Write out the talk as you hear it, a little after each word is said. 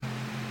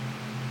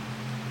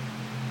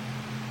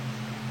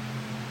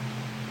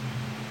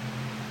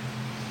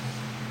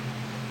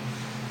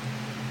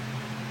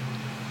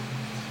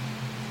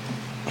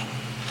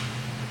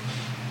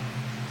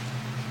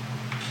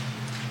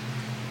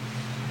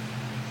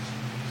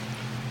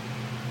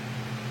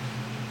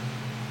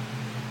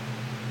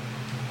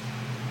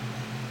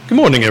Good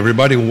morning,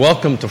 everybody.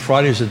 Welcome to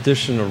Friday's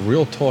edition of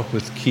Real Talk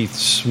with Keith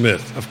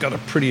Smith. I've got a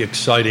pretty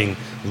exciting,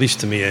 at least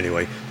to me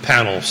anyway,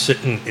 panel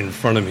sitting in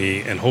front of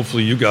me, and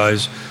hopefully you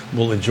guys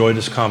will enjoy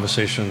this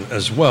conversation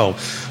as well.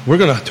 We're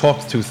going to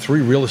talk to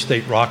three real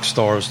estate rock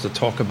stars to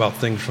talk about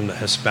things from the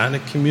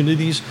Hispanic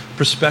community's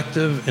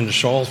perspective in the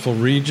Charlottesville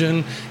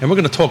region, and we're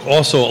going to talk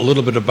also a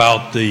little bit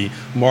about the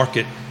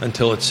market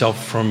until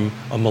itself from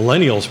a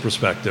millennial's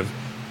perspective,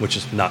 which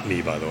is not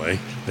me, by the way.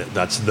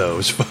 That's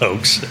those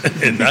folks.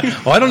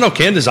 I don't know,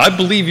 Candice. I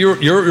believe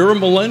you're a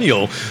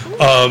millennial,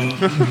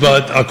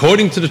 but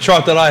according to the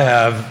chart that I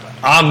have,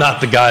 I'm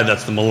not the guy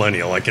that's the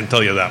millennial. I can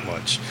tell you that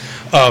much.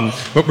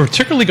 But we're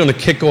particularly going to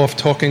kick off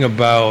talking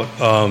about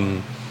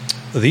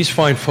these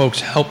fine folks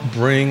help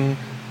bring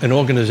an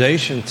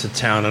organization to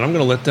town, and I'm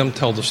going to let them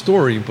tell the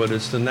story. But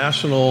it's the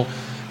National.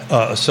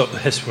 I'm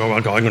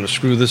going to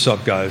screw this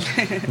up, guys.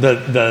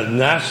 The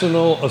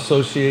National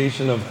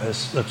Association of,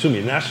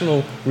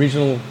 National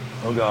Regional,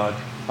 oh God,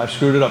 I've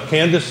screwed it up.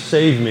 Candice,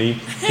 save me.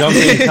 Jump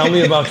in, tell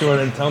me about your,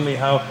 and tell me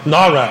how.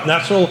 NARAP,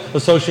 National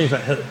Association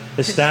of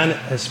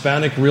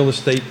Hispanic Real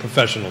Estate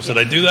Professionals. Did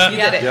I do that? You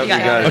got it. Yep, you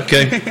got it.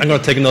 Okay, I'm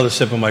going to take another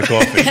sip of my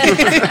coffee.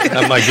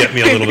 That might get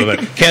me a little bit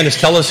better. Candice,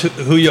 tell us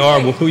who you are,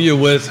 who you're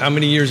with, how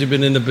many years you've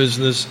been in the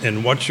business,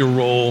 and what's your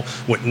role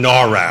with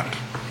NARAP.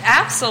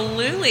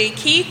 Absolutely.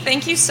 Keith,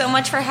 thank you so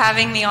much for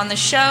having me on the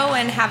show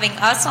and having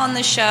us on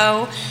the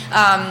show.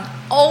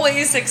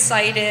 Always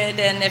excited,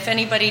 and if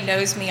anybody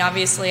knows me,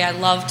 obviously I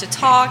love to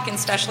talk, and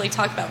especially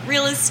talk about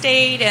real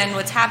estate and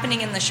what's happening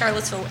in the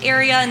Charlottesville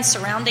area and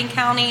surrounding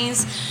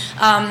counties.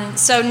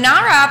 So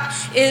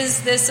NARAP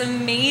is this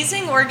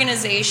amazing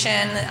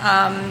organization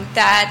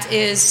that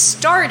is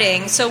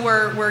starting. So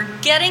we're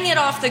getting it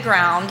off the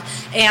ground,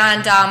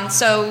 and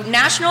so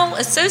National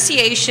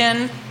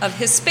Association of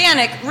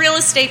Hispanic Real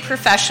Estate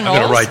Professionals.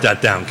 I'm going to write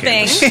that down,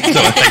 Candice, so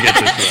I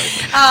get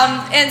this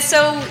right.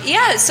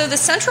 And so the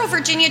Central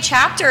Virginia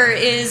chapter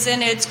is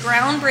in its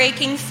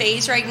groundbreaking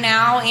phase right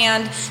now,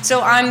 and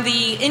so I'm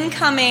the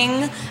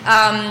incoming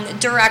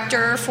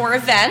director for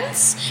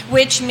events,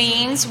 which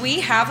means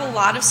we have a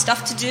lot of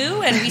stuff to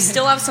do, and we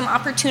still have some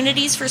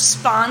opportunities for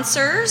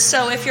sponsors.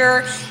 So if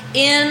you're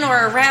in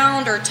or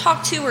around or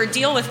talk to or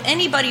deal with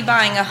anybody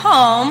buying a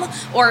home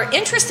or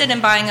interested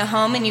in buying a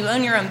home, and you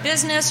own your own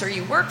business or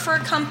you work for a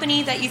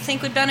company that you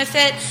think would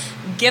benefit,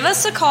 give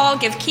us a call,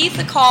 give Keith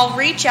a call,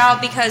 reach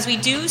out, because we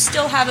do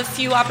still have a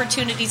few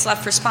opportunities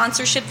left for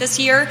sponsorship this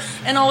year,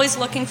 and always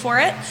looking for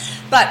it.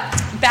 But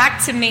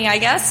back to me, I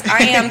guess. I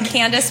am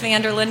Candice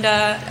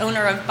Vanderlinde,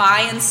 owner of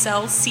Buy and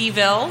Sell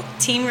Cville,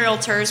 team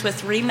realtors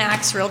with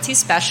RE/MAX Realty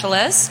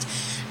Specialist.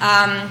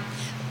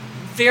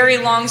 Very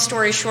long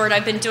story short,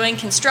 I've been doing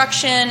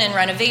construction and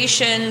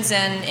renovations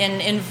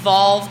and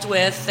involved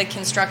with the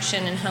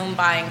construction and home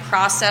buying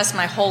process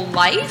my whole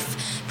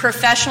life.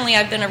 Professionally,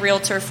 I've been a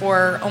realtor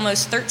for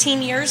almost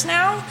 13 years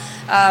now,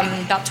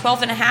 about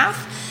 12 and a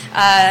half.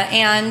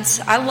 And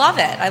I love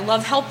it. I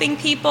love helping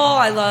people.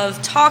 I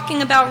love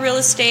talking about real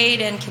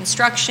estate and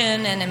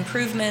construction and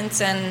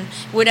improvements and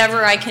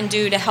whatever I can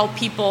do to help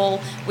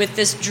people with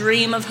this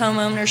dream of home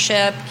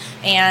ownership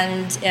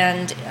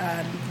and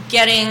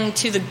getting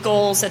to the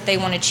goals that they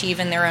want to achieve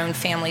in their own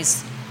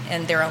families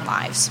and their own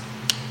lives.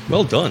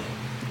 Well done.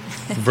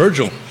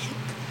 Virgil,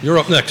 you're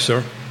up next,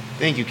 sir.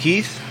 Thank you,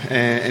 Keith,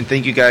 and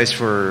thank you guys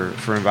for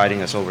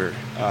inviting us over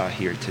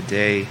here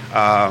today.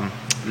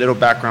 Little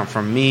background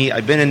from me.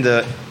 I've been in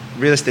the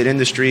real estate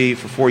industry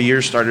for 4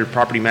 years, started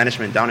property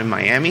management down in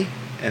Miami,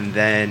 and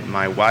then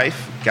my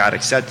wife got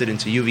accepted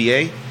into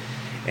UVA,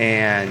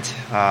 and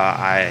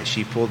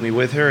she pulled me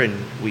with her, and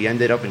we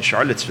ended up in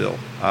Charlottesville.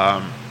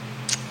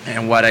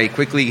 And what I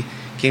quickly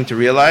came to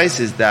realize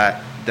is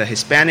that the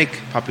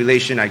Hispanic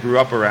population I grew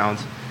up around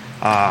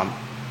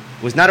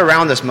was not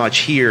around as much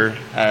here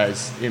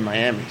as in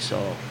Miami.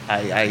 So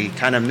I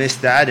kind of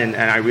missed that, and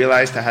I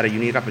realized I had a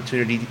unique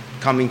opportunity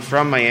coming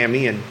from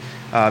Miami and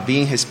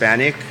being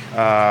Hispanic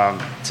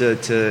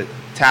to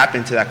tap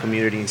into that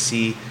community and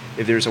see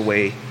if there's a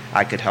way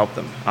I could help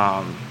them.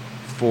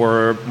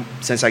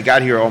 Since I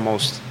got here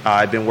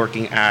I've been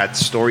working at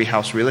Story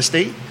House Real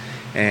Estate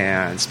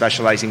and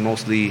specializing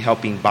mostly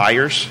helping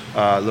buyers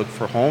look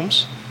for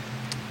homes.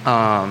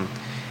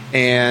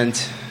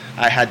 And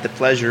I had the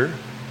pleasure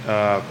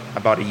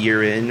about a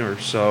year in or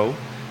so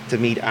to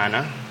meet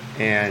Anna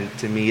and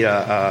to meet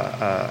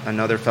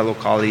another fellow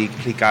colleague,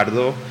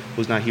 Ricardo,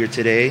 who's not here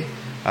today,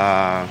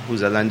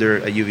 who's a lender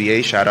at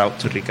UVA. Shout out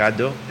to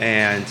Ricardo.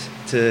 And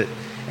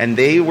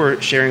they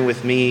were sharing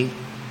with me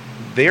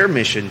their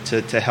mission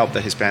to help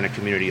the Hispanic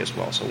community as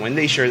well. So when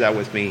they shared that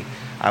with me,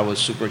 I was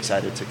super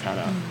excited to kind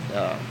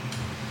of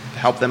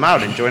help them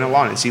out and join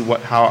along and see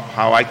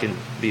how I can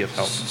be of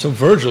help. So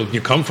Virgil,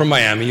 you come from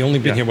Miami. You only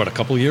been here, a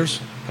couple of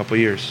years? A couple of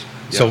years.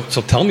 Yeah.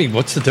 So tell me,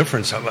 what's the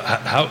difference?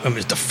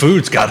 The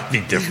food's got to be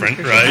different,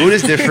 right? The food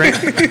is different.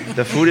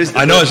 The food is different.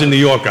 I know as a New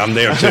Yorker, I'm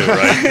there too,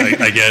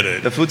 right? I get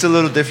it. The food's a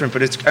little different,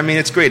 but it's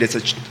great.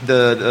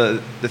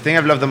 The thing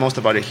I've loved the most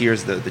about it here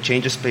is the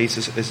change of space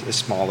is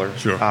smaller.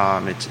 Sure.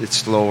 It's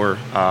slower.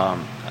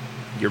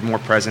 You're more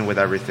present with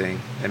everything.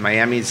 In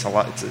Miami, it's a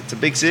lot. It's a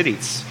big city.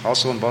 It's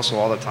hustle and bustle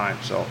all the time.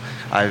 So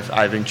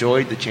I've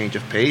enjoyed the change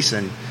of pace.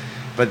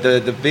 But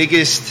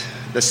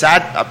the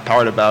sad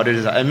part about it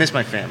is I miss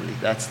my family.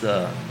 That's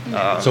the.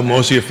 So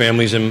most of your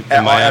family's in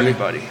Miami?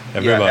 Everybody.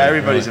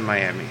 Everybody's in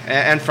Miami.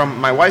 And from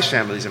my wife's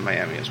family's in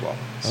Miami as well.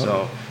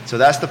 So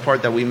that's the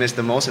part that we miss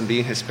the most. And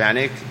being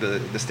Hispanic,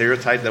 the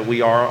stereotype that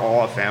we are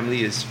all a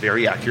family is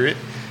very accurate.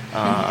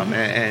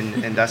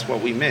 And that's what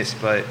we miss.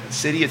 But the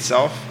city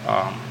itself,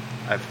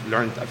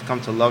 I've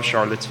come to love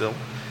Charlottesville.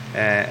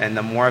 And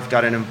the more I've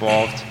gotten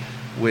involved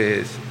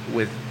with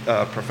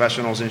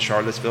professionals in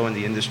Charlottesville in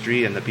the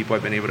industry and the people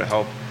I've been able to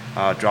help,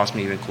 draws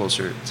me even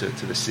closer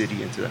to the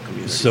city and to the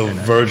community. So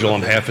Virgil,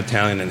 I'm half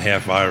Italian and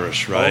half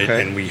Irish, right?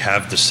 Okay. And we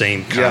have the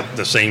same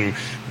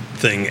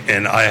thing.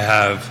 And I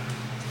have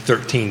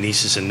 13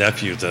 nieces and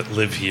nephews that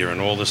live here and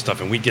all this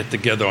stuff, and we get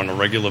together on a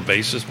regular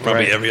basis,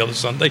 probably every other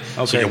Sunday.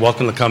 Okay. So you're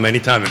welcome to come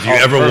anytime. If you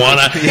ever want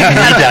to need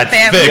that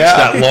fix,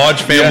 that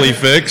large family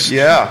fix,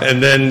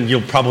 and then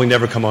you'll probably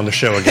never come on the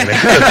show again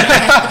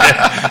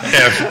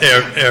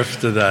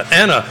after that.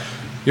 Anna,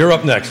 you're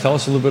up next. Tell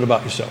us a little bit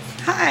about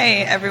yourself. Hi,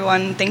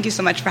 everyone. Thank you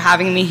so much for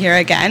having me here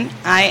again.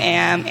 I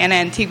am Anna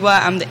Antigua.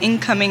 I'm the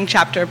incoming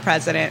chapter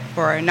president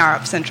for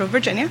NARUP Central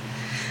Virginia.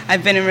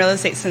 I've been in real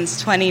estate since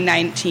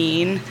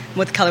 2019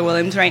 with Keller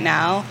Williams right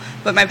now,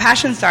 but my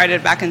passion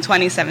started back in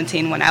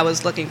 2017 when I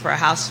was looking for a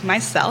house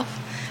myself,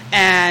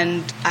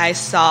 and I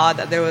saw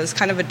that there was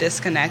kind of a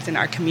disconnect in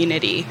our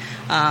community,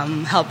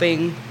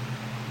 helping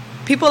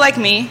people like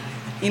me,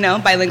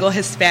 bilingual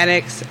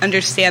Hispanics,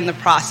 understand the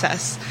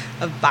process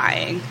of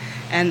buying.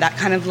 And that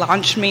kind of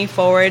launched me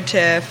forward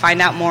to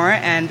find out more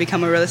and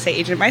become a real estate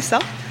agent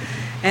myself.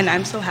 And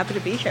I'm so happy to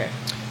be here.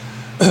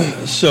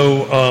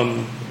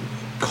 So,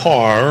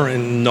 CAR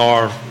and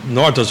NAR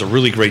does a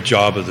really great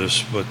job of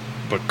this, but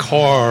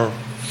CAR,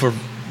 for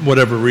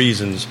whatever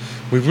reasons,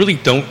 we really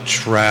don't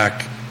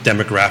track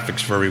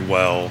demographics very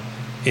well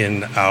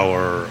in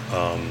our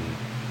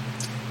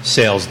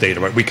sales data,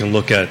 right? We can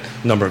look at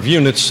number of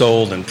units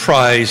sold and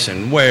price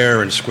and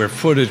where and square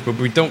footage, but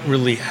we don't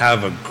really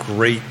have a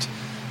great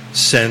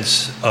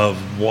sense of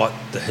what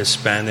the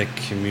Hispanic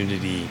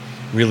community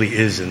really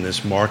is in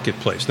this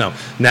marketplace. Now,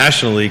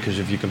 nationally, because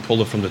if you can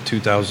pull it from the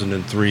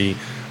 2003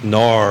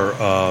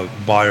 NAR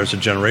Buyers of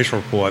Generation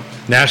Report,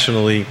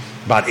 nationally,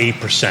 about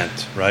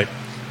 8%, right?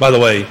 By the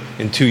way,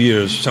 in 2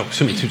 years,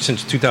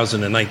 since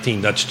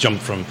 2019, that's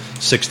jumped from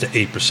 6 to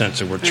 8%,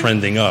 so we're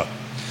trending up.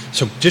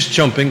 So just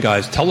jump in,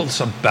 guys. Tell us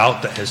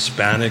about the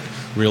Hispanic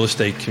real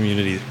estate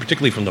community,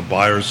 particularly from the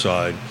buyer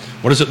side.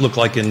 What does it look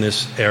like in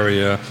this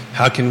area?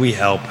 How can we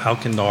help? How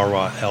can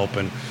NARA help?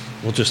 And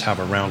we'll just have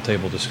a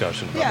roundtable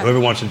discussion about it. Whoever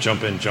wants to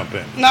jump in, jump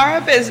in.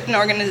 NARUP is an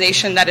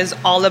organization that is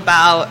all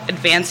about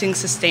advancing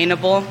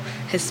sustainable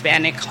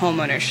Hispanic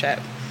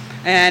homeownership.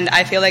 And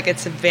I feel like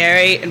it's a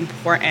very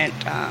important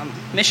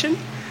mission,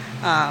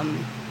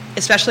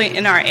 especially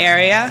in our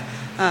area,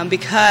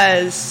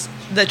 because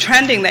the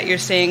trending that you're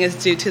seeing is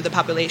due to the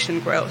population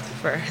growth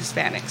for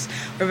Hispanics.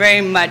 We're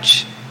very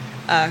much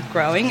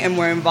growing, and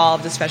we're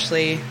involved,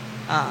 especially,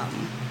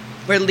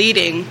 we're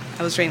leading,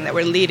 I was reading that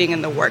we're leading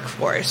in the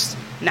workforce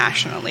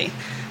nationally.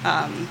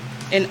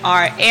 In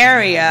our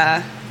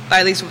area, or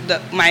at least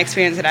my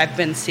experience that I've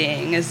been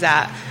seeing, is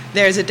that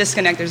there's a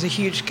disconnect, there's a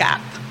huge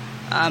gap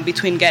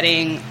between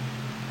getting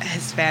a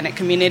Hispanic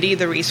community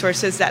the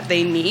resources that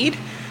they need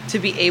to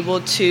be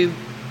able to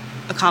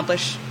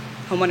accomplish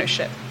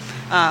homeownership.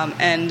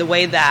 And the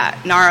way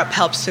that NARUP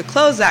helps to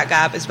close that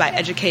gap is by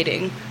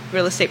educating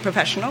real estate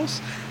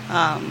professionals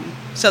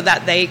so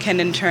that they can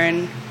in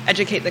turn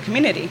educate the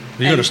community.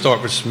 You're going to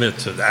start with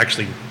Smith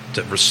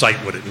to recite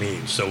what it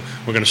means. So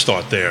we're going to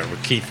start there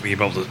with Keith being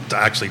able to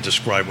actually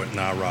describe what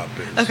NARUP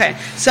is. Okay,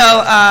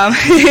 so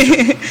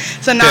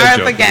so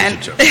NARUP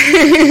again.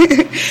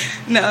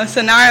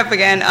 So NARUP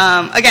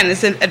again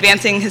is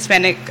advancing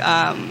Hispanic,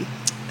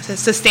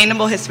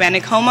 sustainable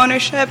Hispanic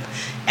homeownership,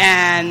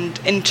 and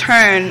in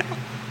turn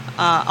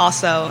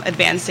also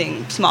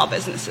advancing small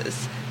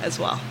businesses as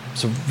well.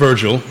 So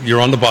Virgil,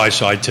 you're on the buy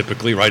side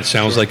typically, right? It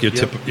sounds like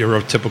you're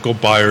a typical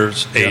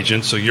buyer's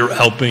agent, so you're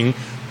helping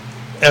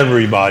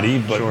everybody,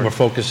 but we're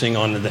focusing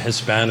on the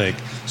Hispanic.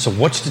 So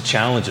what's the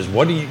challenges?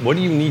 What do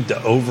you need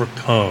to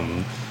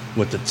overcome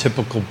with the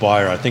typical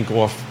buyer? I think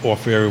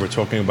off air we're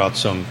talking about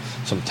some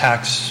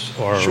tax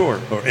or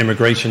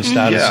immigration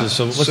statuses.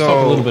 So let's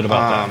talk a little bit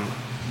about that.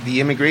 The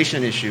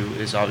immigration issue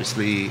is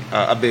obviously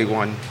a big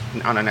one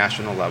on a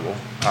national level,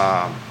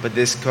 but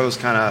this goes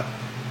kind of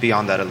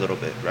beyond that a little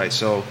bit, right?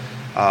 So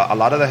a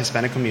lot of the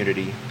Hispanic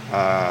community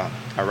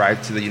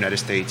arrived to the United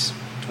States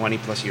 20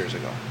 plus years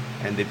ago,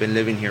 and they've been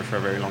living here for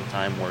a very long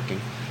time, working.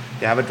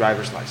 They have a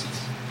driver's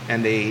license,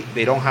 and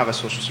they don't have a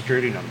social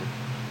security number,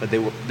 but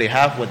they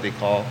have what they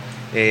call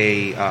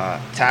a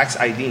tax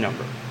ID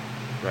number,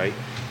 right?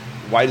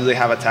 Why do they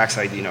have a tax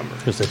ID number?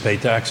 Because they pay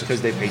taxes.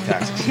 Because they pay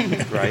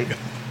taxes, right?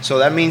 So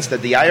that means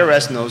that the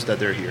IRS knows that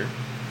they're here.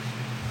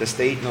 The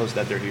state knows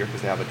that they're here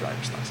because they have a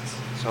driver's license.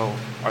 So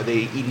are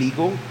they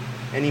illegal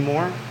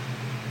anymore?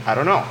 I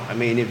don't know. I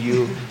mean, if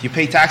you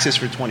pay taxes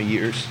for 20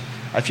 years,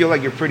 I feel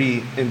like you're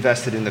pretty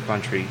invested in the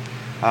country.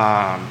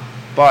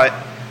 But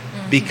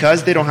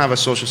because they don't have a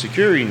social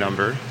security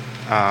number,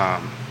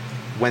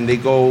 when they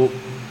go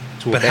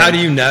to a But bank, how do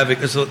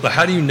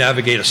you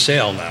navigate a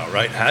sale now,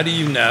 right? How do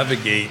you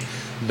navigate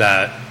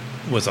that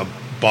with a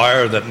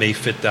buyer that may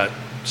fit that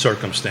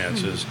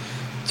circumstances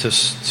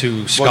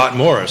to Scott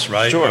Morris,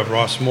 right? Sure. Of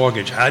Ross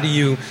Mortgage. How do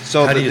you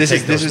this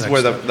is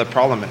where the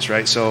problem is,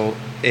 right? So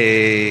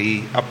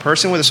a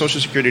person with a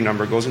social security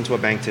number goes into a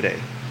bank today,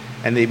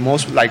 and they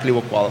most likely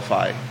will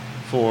qualify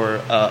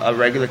for a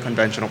regular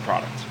conventional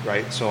product,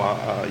 right? So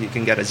you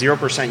can get a 0%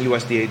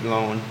 USDA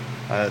loan,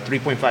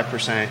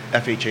 3.5%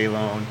 FHA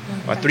loan,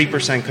 a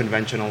 3%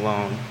 conventional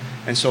loan,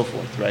 and so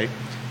forth, right?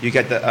 You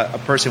get a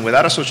person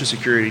without a social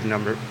security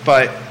number,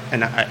 but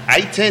an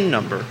ITIN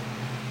number,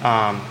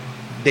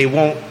 they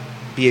won't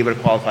be able to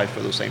qualify for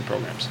those same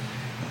programs.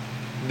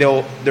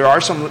 There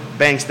are some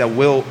banks that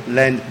will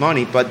lend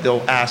money, but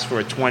they'll ask for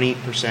a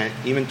 20%,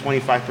 even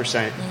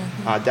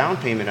 25% down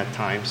payment at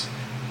times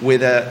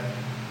with a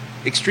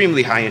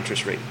extremely high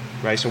interest rate,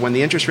 right? So when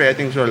the interest rate, I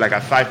think, was like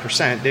at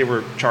 5%, they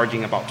were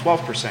charging about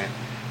 12%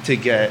 to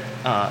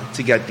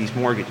get these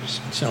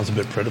mortgages. Sounds a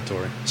bit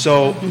predatory.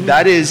 So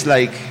that is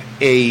like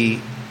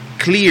a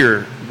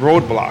clear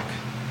roadblock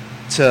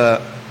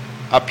to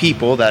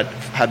people that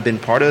have been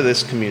part of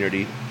this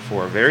community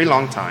for a very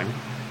long time,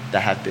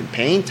 that have been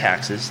paying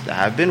taxes, that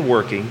have been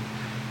working,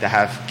 that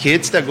have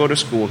kids that go to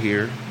school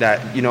here, that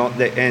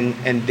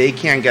and they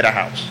can't get a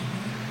house.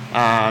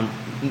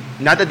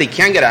 Not that they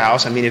can't get a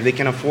house. I mean, if they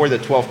can afford the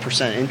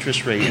 12%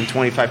 interest rate and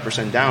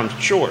 25% down,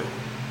 sure.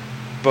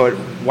 But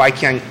why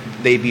can't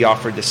they be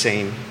offered the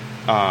same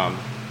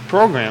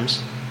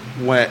programs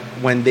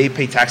when they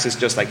pay taxes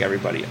just like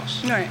everybody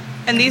else? Right.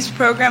 And these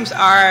programs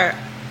are,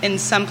 in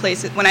some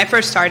places, when I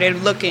first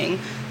started looking,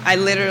 I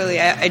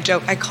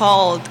joke, I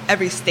called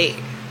every state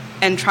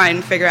and try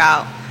and figure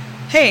out,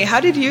 hey, how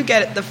did you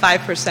get the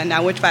 5%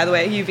 down, which, by the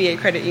way, UVA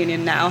Credit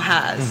Union now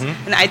has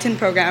an ITIN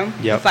program,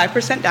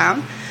 5%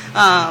 down,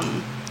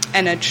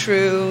 and a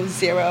true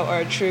zero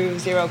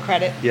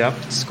credit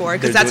score,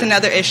 because that's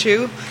another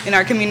issue in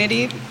our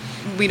community.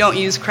 We don't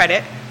use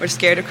credit. We're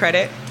scared of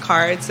credit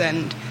cards,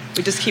 and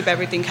we just keep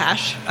everything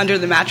cash under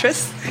the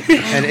mattress.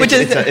 And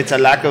it's a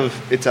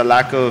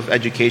lack of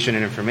education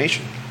and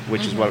information,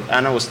 which is what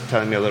Anna was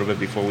telling me a little bit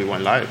before we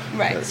went live.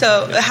 Right.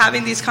 So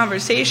having these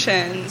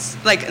conversations,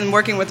 like and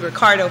working with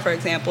Ricardo, for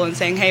example, and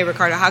saying, hey,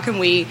 Ricardo, how can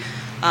we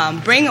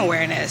bring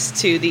awareness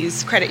to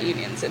these credit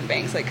unions and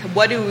banks? Like,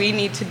 what do we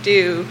need to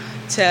do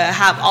to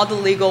have all the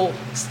legal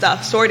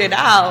stuff sorted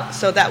out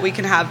so that we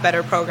can have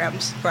better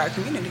programs for our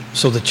community?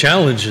 So the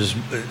challenge is,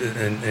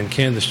 and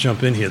Candice,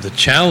 jump in here, the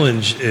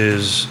challenge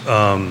is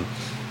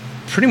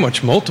pretty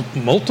much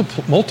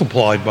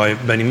multiplied by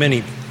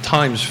many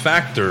times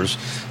factors,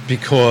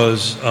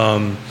 because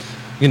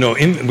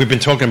we've been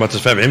talking about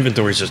this forever.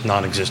 Inventory is just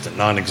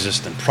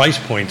non-existent. Price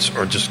points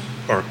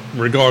are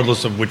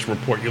regardless of which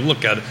report you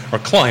look at, are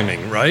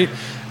climbing, right?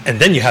 And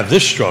then you have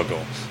this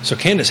struggle. So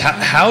Candice,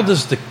 how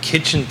does the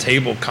kitchen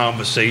table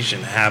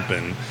conversation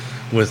happen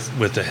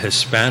with a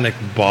Hispanic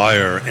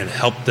buyer and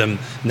help them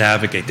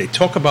navigate? They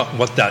talk about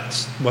what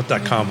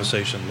that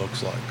conversation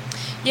looks like.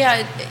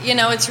 Yeah,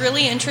 it's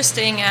really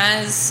interesting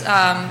as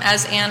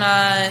Anna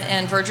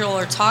and Virgil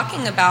are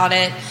talking about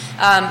it.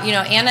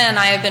 Anna and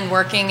I have been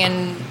working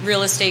in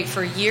real estate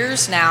for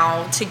years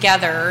now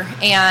together,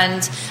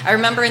 and I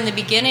remember in the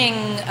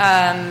beginning,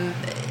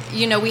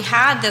 we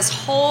had this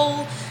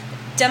whole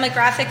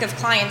demographic of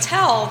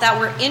clientele that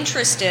were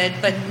interested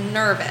but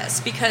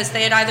nervous because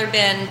they had either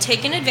been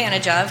taken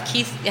advantage of.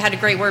 Keith had a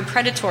great word,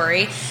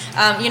 predatory.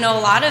 A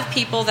lot of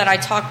people that I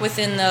talk with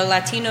in the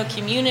Latino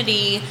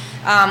community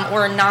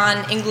or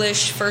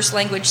non-English first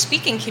language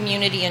speaking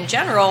community in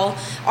general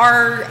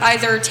are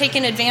either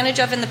taken advantage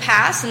of in the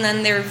past, and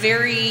then they're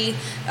very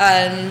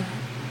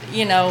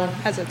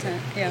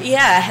hesitant.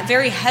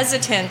 Very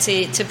hesitant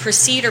to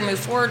proceed or move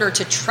forward or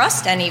to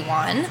trust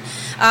anyone.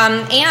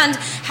 And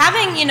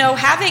having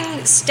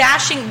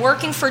stashing,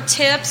 working for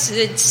tips,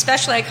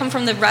 especially I come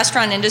from the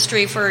restaurant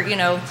industry for,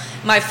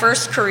 my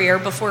first career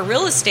before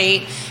real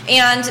estate,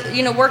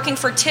 and, working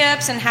for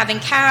tips and having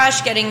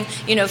cash, getting,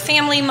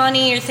 family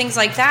money or things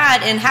like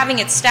that, and having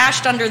it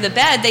stashed under the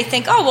bed, they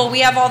think, oh, well, we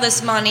have all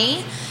this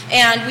money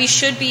and we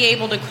should be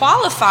able to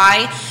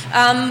qualify.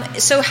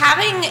 So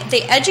having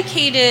the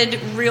educated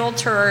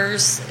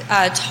realtors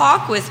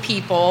talk with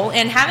people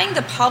and having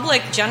the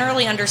public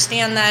generally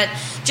understand that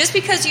just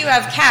because you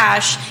have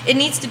cash, it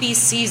needs to be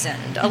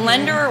seasoned. A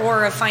lender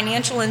or a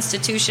financial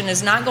institution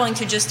is not going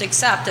to just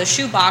accept a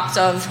shoebox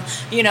of,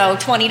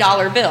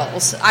 $20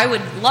 bills. I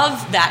would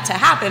love that to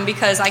happen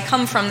because I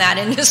come from that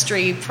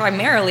industry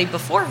primarily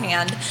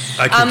beforehand.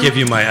 I can give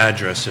you my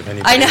address if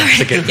anybody wants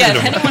to get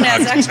if anyone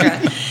has extra.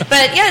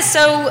 But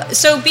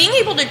so being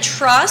able to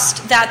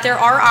trust that there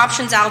are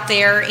options out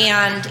there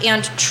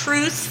and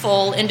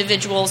truthful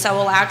individuals that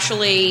will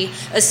actually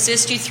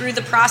assist you through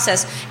the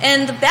process.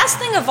 And the best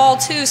thing of all,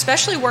 too,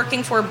 especially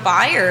working for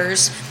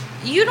buyers,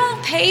 you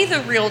don't pay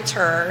the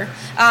realtor.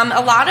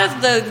 A lot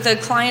of the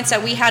clients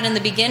that we had in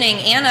the beginning,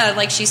 Anna,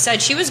 like she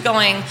said, she was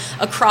going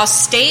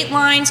across state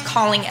lines,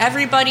 calling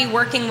everybody,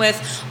 working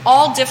with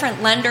all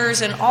different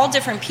lenders and all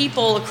different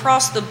people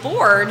across the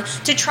board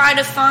to try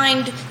to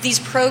find these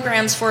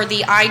programs for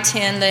the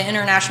ITIN, the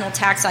International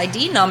Tax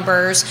ID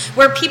numbers,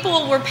 where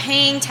people were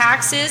paying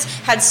taxes,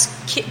 had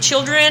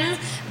children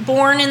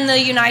born in the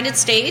United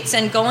States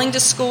and going to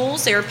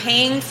schools. They were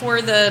paying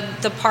for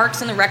the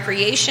parks and the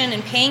recreation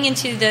and paying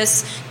into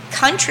this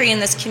country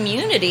and this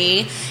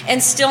community,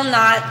 and still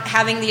not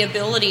having the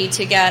ability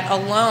to get a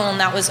loan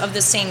that was of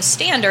the same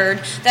standard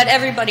that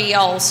everybody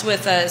else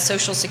with a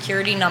social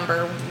security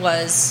number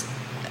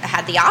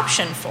had the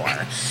option for.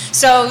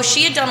 So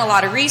she had done a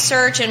lot of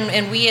research,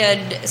 and we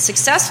had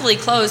successfully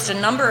closed a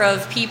number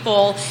of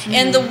people,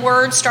 and the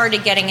word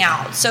started getting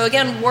out. So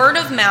again, word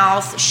of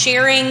mouth,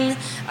 sharing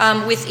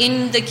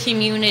within the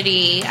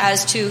community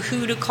as to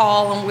who to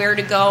call and where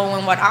to go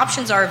and what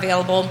options are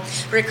available.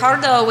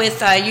 Ricardo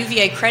with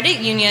UVA Credit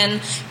Union,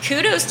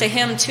 kudos to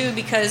him too,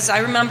 because I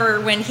remember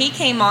when he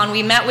came on,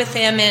 we met with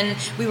him and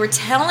we were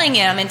telling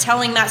him and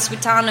telling Matt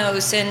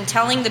Switanos and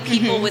telling the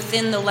people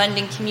within the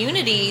lending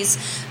communities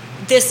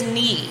this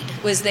need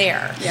was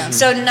there. Yeah.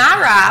 So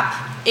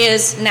NARAP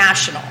is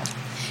national.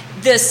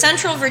 The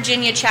Central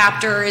Virginia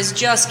chapter is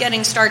just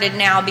getting started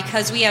now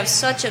because we have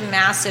such a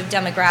massive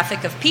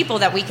demographic of people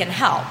that we can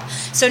help.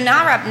 So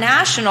NARAP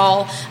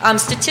National,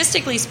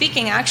 statistically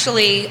speaking,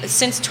 actually,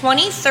 since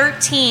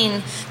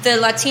 2013, the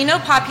Latino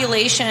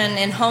population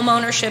in home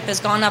ownership has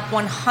gone up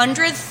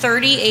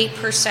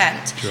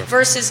 138%,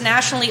 versus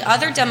nationally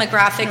other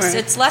demographics,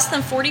 it's less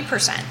than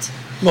 40%.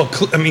 Well,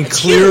 It's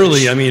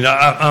clearly, huge.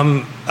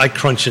 I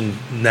crunch in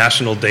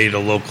national data,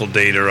 local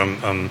data.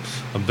 I'm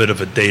a bit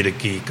of a data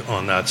geek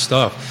on that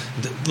stuff.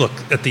 Look,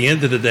 at the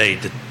end of the day,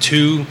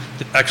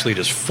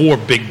 there's 4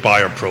 big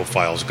buyer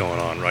profiles going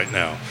on right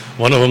now.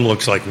 One of them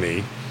looks like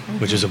me,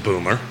 which is a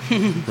boomer,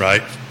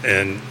 right?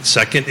 And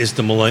second is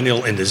the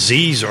millennial, and the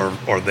Zs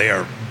are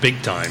there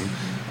big time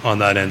on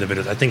that end of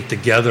it. I think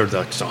together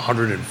that's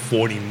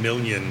 140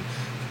 million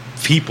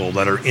people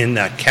that are in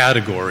that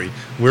category.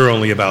 We're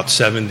only about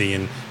 70,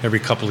 and every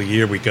couple of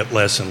years we get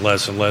less and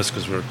less and less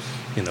because we're,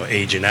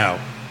 aging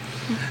out.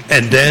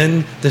 And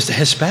then there's the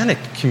Hispanic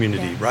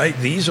community, right?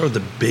 These are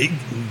the big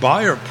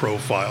buyer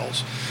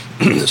profiles.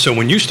 So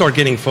when you start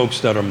getting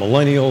folks that are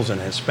millennials and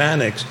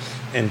Hispanics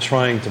and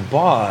trying to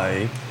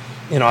buy,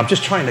 I'm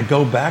just trying to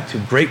go back to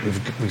great.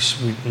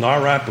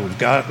 NARAP, we've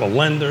got a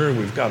lender,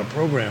 we've got a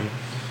program.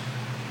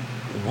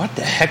 What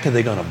the heck are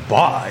they going to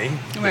buy,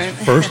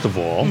 first of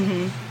all?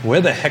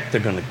 Where the heck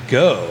they're going to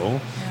go?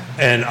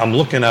 And I'm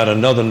looking at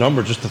another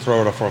number just to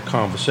throw it up for a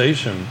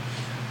conversation.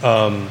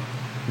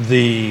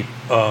 The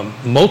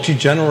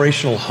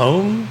multi-generational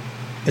home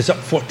is up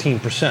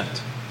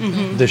 14%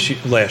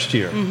 last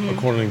year,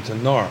 according to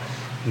NAR.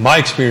 My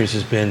experience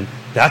has been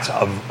that's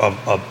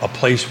a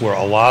place where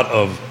a lot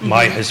of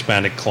my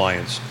Hispanic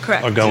clients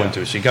are going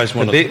to. So you guys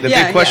want the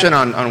big question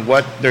on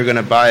what they're going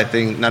to buy, I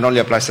think, not only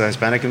applies to the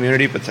Hispanic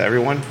community, but to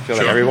everyone. I feel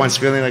like everyone's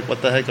feeling like,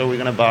 what the heck are we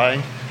going to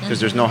buy? Because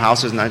there's no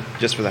houses, not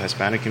just for the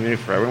Hispanic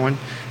community, for everyone.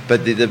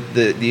 But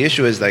the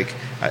issue is, like,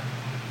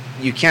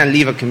 you can't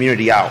leave a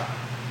community out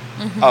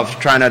of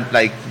trying to,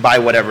 like, buy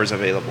whatever's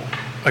available.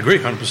 I agree,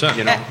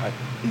 100%.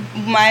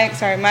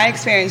 My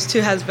experience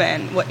too has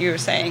been what you were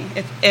saying.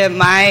 If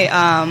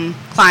my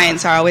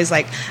clients are always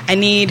like, I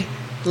need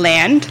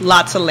land,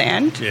 lots of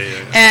land,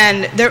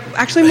 and they're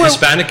actually more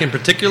Hispanic in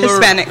particular.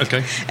 Hispanic,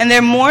 okay, and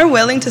they're more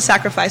willing to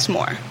sacrifice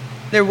more.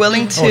 They're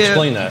willing to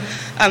explain that.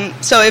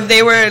 So if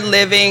they were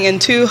living in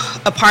 2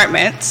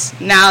 apartments,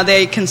 now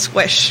they can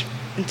squish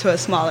into a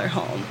smaller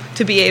home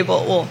to be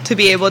able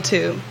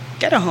to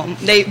get a home.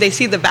 They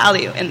see the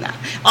value in that.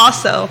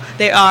 Also,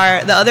 the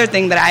other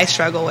thing that I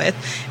struggle with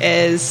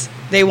is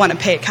they want to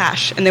pay it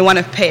cash and they want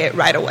to pay it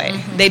right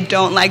away. They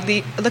don't like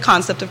the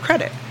concept of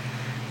credit.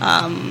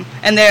 And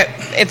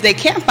if they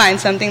can't find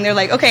something, they're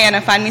like, okay,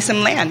 Anna, find me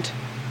some land.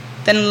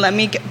 Then let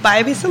me buy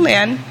a piece of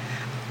land.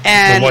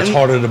 And what's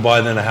harder to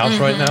buy than a house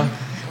right now?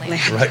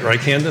 Right,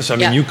 Candice? I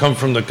mean, you come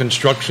from the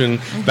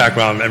construction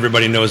background.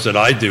 Everybody knows that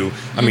I do.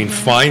 I mean,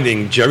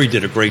 Jerry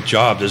did a great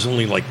job. There's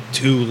only like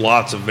 2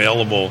 lots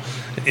available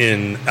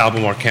in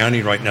Albemarle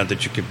County right now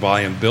that you could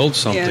buy and build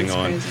something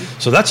on. Crazy.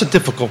 So that's a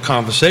difficult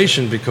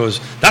conversation because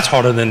that's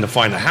harder than to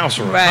find a house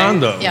or a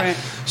condo. Yeah. Right.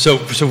 So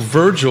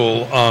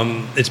Virgil,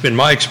 it's been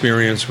my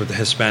experience with the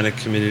Hispanic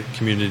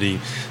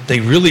community. They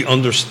really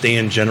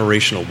understand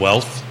generational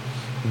wealth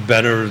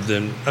better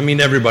than,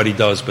 everybody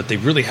does, but they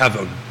really have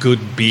a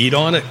good bead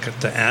on it,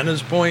 to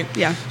Anna's point.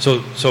 Yeah.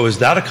 So is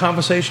that a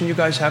conversation you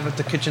guys have at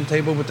the kitchen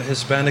table with the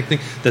Hispanic thing,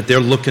 that they're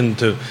looking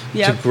to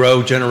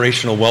grow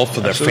generational wealth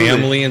for their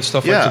family and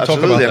stuff like that?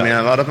 Absolutely. Talk about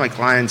that. A lot of my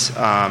clients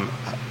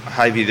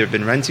have either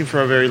been renting for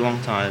a very long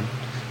time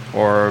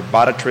or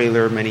bought a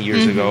trailer many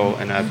years ago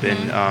and have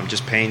been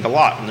just paying a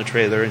lot on the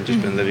trailer and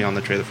just been living on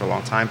the trailer for a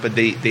long time. But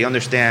they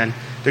understand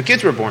their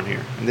kids were born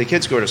here and their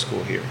kids go to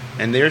school here.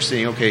 And they're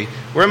saying, okay,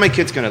 where are my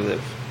kids going to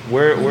live?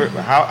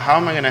 How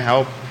am I going to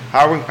help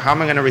How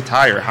am I going to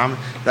retire?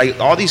 Like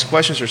all these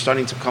questions are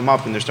starting to come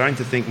up, and they're starting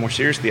to think more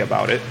seriously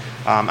about it.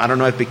 I don't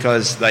know if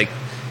because like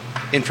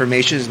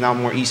information is now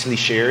more easily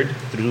shared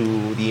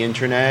through the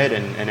internet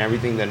and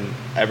everything than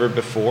ever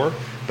before.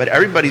 But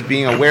everybody's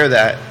being aware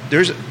that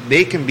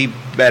they can be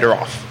better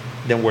off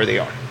than where they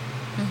are,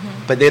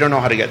 but they don't know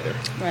how to get there,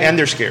 and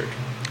they're scared,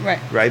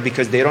 right?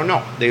 Because they don't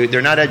know.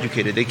 They're not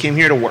educated. They came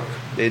here to work.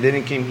 They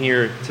didn't come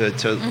here to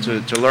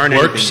learn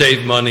work, anything.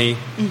 save money,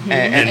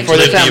 and for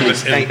their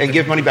families, and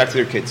give money back to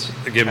their kids.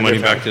 Give money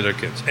back to their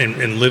kids,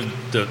 and live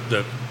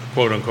the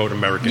quote unquote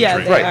American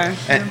dream. Right.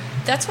 And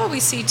that's what we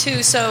see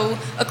too. So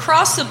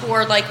across the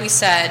board, like we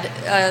said,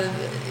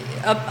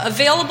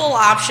 available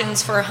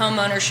options for home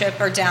ownership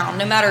are down,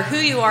 no matter who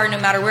you are, no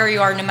matter where you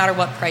are, no matter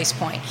what price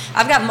point.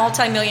 I've got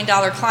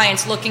multi-million-dollar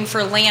clients looking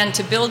for land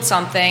to build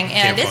something,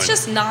 and it's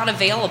just not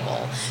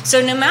available.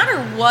 So no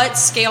matter what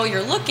scale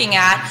you're looking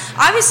at,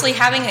 obviously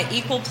having an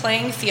equal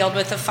playing field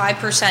with a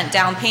 5%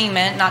 down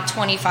payment, not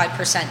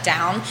 25%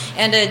 down,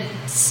 and a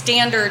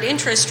standard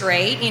interest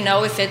rate,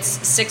 if it's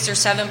 6 or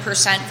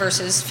 7%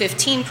 versus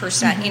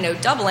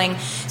 15%, doubling.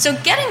 So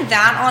getting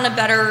that on a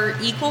better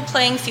equal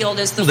playing field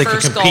is the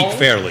first goal.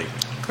 Fairly.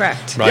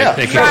 Correct. Right. Yeah,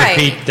 they can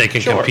compete. They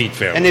can compete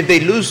fairly. And if they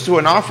lose to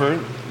an offer,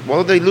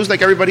 well, they lose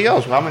like everybody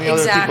else. How many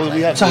other people do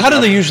we have? So how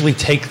do they usually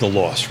take the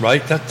loss,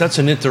 right? That's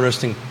an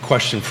interesting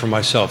question for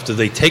myself. Do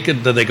they take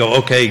it? Do they go,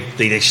 okay,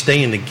 they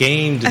stay in the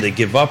game? Do they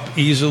give up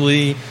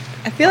easily?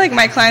 I feel like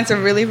my clients are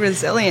really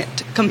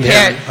resilient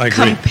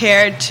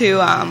compared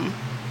to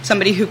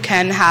somebody who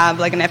can have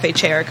like an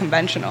FHA or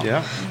conventional.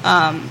 Yeah.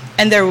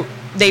 And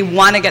they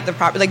want to get the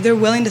property. Like, they're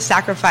willing to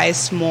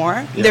sacrifice more.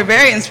 Yeah. They're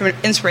very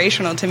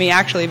inspirational to me,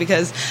 actually,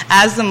 because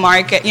as the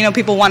market,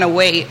 people want to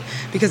wait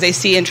because they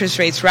see interest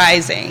rates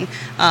rising.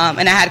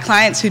 And I had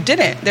clients who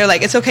didn't. They're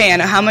like, it's okay,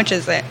 Anna, how much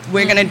is it?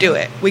 We're going to do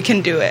it. We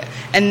can do it.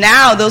 And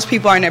now those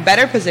people are in a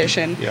better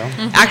position,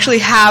 actually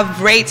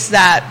have rates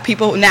that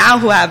people now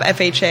who have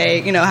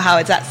FHA, how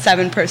it's at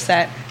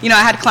 7%.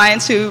 I had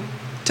clients who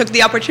took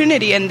the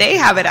opportunity and they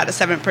have it at a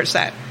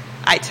 7%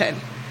 I-10.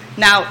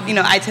 Now,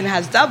 I-10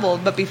 has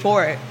doubled, but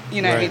before,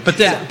 what I mean?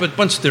 But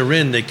once they're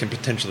in, they can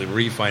potentially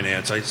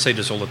refinance. I say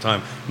this all the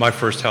time. My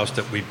first house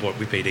that we bought,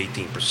 we paid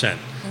 18%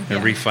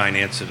 and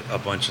refinanced it a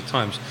bunch of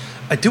times.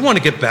 I do want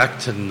to get back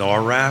to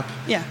NARAP.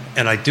 Yeah.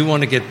 And I do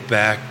want to get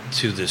back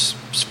to this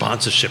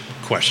sponsorship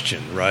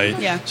question, right?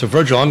 Yeah. So,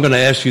 Virgil, I'm going to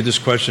ask you this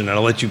question, and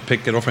I'll let you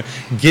pick it off.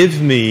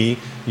 Give me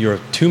your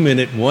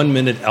 2-minute,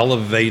 1-minute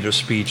elevator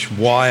speech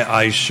why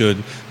I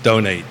should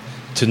donate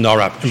to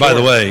NARAP. And by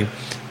the way,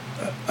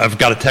 I've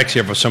got a text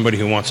here for somebody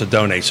who wants to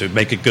donate, so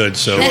make it good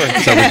so we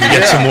can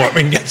get some more.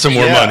 We can get some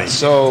more money.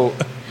 So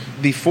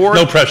before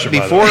no pressure.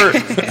 Before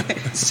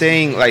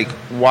saying like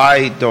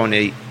why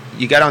donate,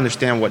 you got to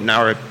understand what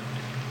NARAP,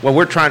 what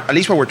we're trying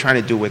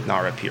to do with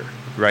NARAP here,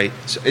 right?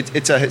 So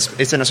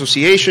it's an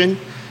association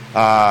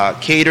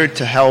catered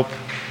to help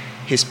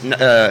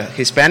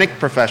Hispanic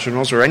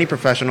professionals or any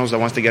professionals that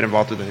wants to get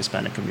involved with the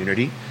Hispanic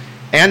community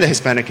and the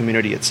Hispanic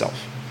community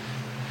itself.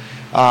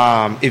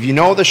 If you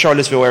know the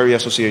Charlottesville Area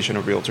Association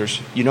of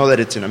Realtors, you know that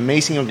it's an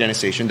amazing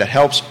organization that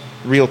helps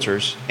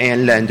realtors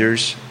and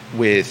lenders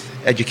with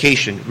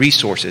education,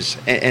 resources,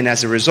 and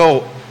as a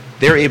result,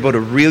 they're able to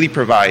really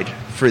provide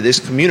for this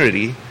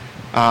community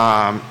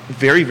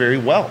very, very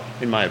well,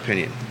 in my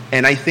opinion.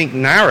 And I think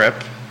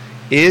NARAP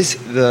is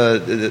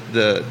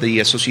the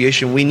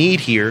association we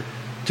need here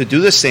to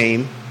do the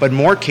same, but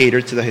more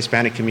catered to the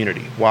Hispanic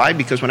community. Why?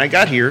 Because when I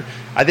got here,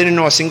 I didn't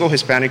know a single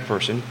Hispanic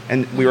person,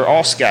 and we were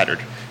all scattered.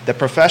 The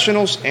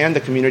professionals and the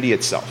community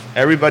itself.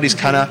 Everybody's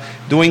kind of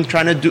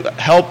trying to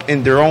help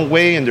in their own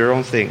way and their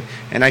own thing.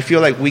 And I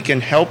feel like we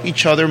can help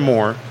each other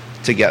more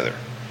together,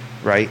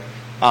 right?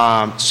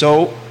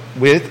 So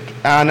with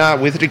Anna,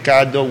 with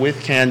Ricardo,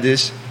 with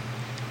Candice,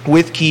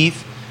 with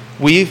Keith,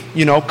 we've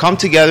come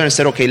together and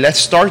said, okay, let's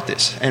start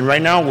this. And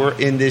right now we're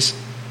in this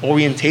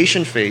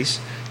orientation phase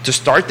to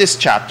start this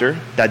chapter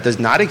that does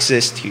not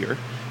exist here,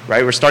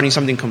 right? We're starting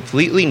something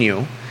completely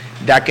new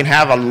that can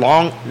have a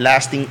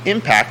long-lasting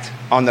impact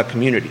on the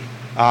community.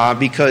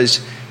 Because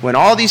when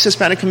all these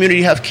Hispanic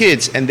community have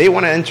kids and they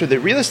want to enter the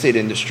real estate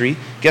industry,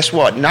 guess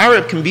what?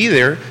 NARAP can be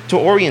there to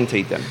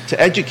orientate them, to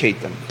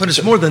educate them. But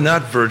it's more than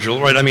that,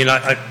 Virgil, right? I mean,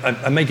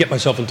 I may get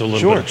myself into a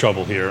little bit of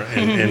trouble here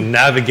and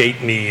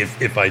navigate me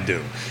if I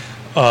do.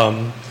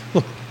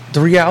 Look, the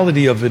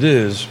reality of it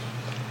is,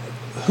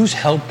 who's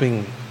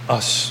helping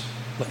us?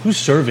 Who's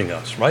serving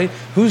us, right?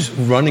 Who's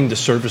running the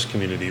service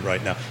community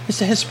right now? It's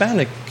the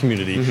Hispanic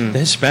community. The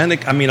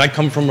Hispanic, I mean, I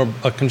come from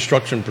a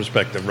construction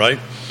perspective, right?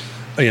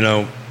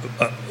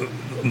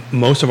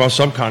 Most of our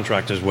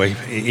subcontractors,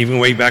 even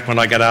way back when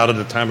I got out of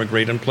the time of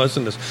great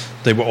unpleasantness,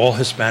 they were all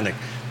Hispanic.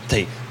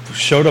 They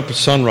showed up at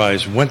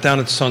sunrise, went down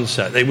at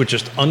sunset. They were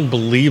just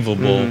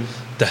unbelievable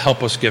to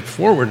help us get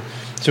forward.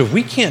 So if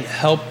we can't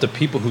help the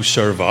people who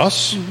serve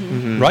us,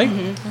 right?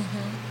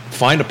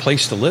 Find a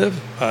place to live.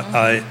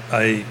 It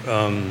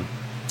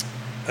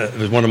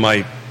was one of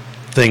my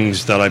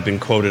things that I've been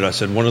quoted. I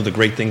said, one of the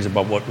great things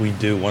about what we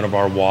do, one of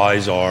our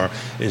whys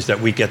is that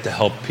we get to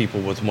help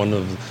people with one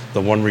of the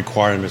one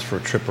requirements for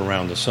a trip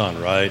around the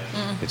sun, right?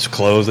 It's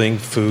clothing,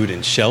 food,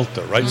 and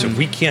shelter, right? So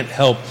we can't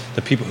help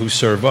the people who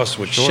serve us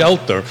with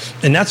shelter,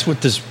 and that's what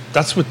this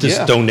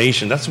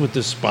donation, that's what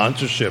this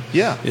sponsorship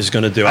is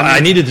going to do. I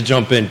needed to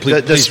jump in.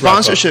 Please, the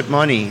sponsorship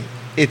money,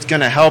 it's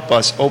going to help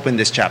us open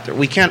this chapter.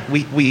 We can't.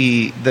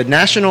 The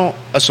National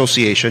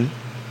Association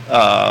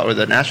or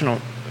the National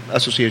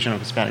Association of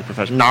Hispanic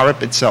Professionals,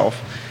 NAREP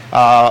itself,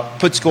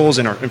 puts goals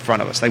in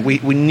front of us. Like we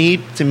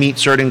need to meet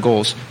certain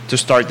goals to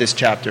start this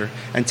chapter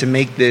and to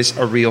make this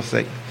a real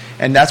thing.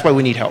 And that's why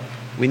we need help.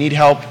 We need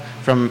help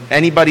from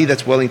anybody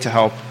that's willing to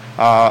help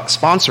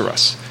sponsor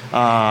us,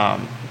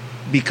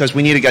 because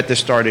we need to get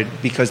this started,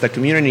 because the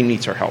community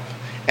needs our help.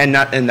 And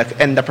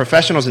the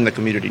professionals in the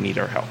community need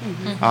our help.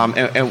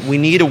 And we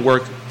need to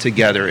work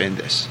together in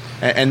this.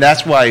 And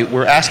that's why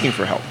we're asking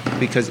for help,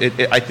 because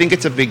I think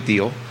it's a big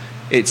deal.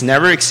 It's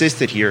never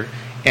existed here,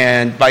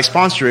 and by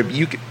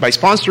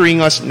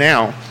sponsoring us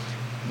now,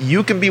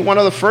 you can be one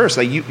of the first.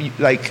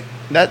 Like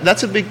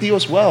that's a big deal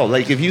as well.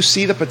 Like if you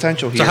see the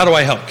potential here. So how do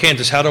I help,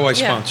 Candice? How do I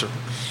sponsor?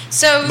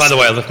 So, by the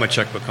way, I left my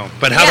checkbook home.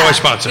 But how do I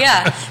sponsor?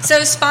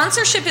 So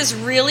sponsorship is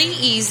really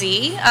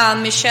easy.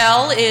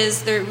 Michelle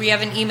is there. We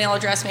have an email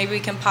address. Maybe we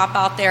can pop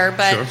out there.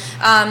 But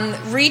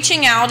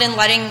reaching out and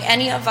letting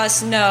any of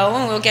us know,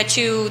 and we'll get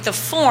you the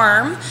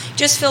form.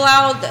 Just fill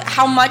out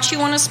how much you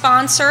want to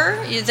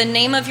sponsor, the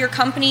name of your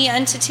company,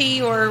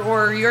 entity,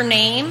 or your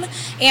name,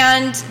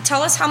 and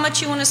tell us how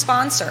much you want to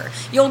sponsor.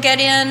 You'll get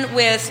in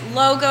with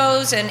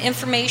logos and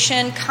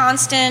information,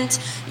 constant.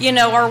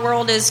 Our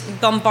world is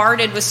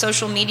bombarded with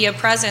social media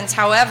presence.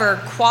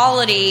 However,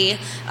 quality,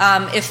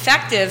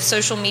 effective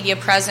social media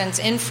presence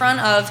in front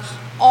of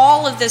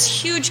all of this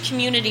huge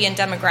community and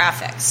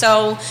demographic.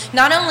 So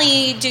not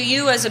only do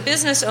you as a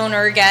business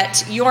owner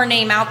get your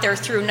name out there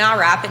through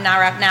NARAP and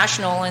NARAP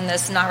National in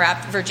this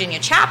NARAP Virginia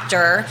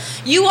chapter,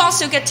 you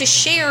also get to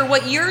share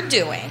what you're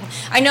doing.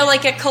 I know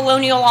like at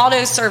Colonial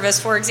Auto Service,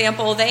 for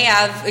example, they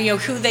have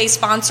who they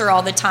sponsor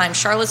all the time.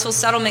 Charlottesville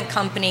Settlement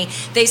Company,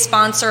 they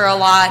sponsor a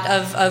lot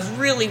of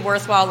really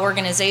worthwhile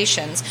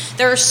organizations.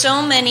 There are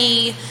so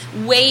many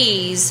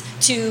ways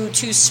to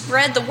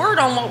spread the word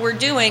on what we're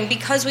doing,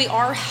 because we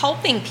are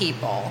helping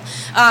people.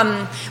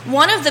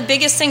 One of the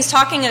biggest things,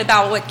 talking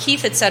about what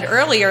Keith had said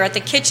earlier at the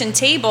kitchen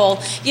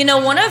table,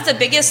 one of the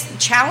biggest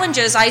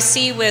challenges I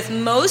see with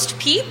most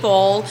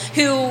people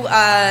who,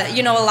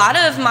 a lot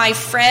of my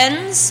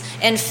friends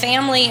and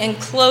family and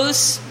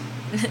close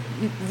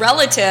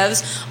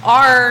relatives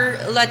are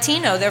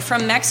Latino. They're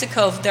from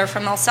Mexico, they're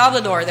from El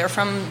Salvador, they're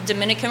from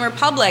Dominican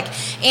Republic,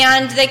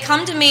 and they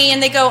come to me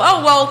and they go,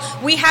 oh, well,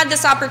 we had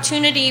this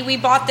opportunity, we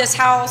bought this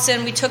house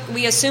and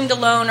we assumed a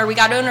loan, or we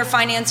got owner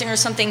financing or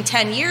something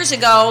 10 years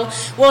ago.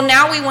 Well,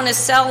 now we want to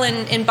sell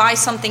and buy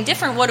something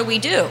different. What do we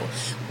do?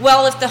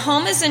 Well, if the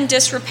home is in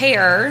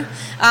disrepair,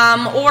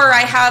 or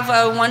I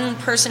have one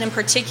person in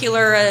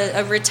particular,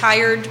 a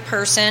retired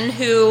person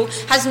who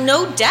has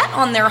no debt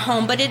on their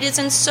home, but it is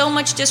in so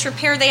much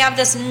disrepair, they have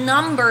this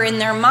number in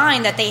their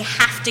mind that they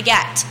have to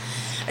get.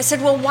 I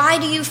said, well, why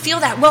do you feel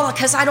that? Well,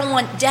 because I don't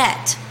want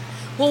debt.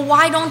 Well,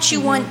 why don't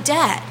you want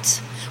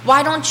debt?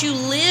 Why don't you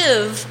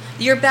live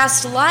your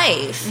best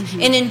life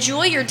and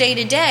enjoy your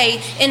day-to-day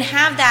and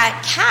have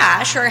that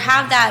cash or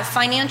have that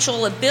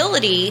financial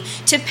ability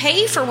to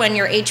pay for when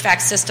your HVAC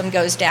system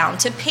goes down,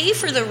 to pay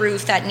for the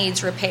roof that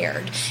needs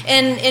repaired,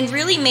 and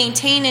really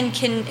maintain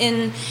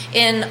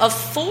and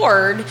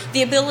afford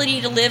the ability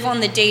to live on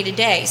the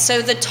day-to-day.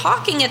 So the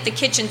talking at the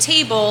kitchen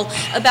table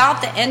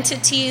about the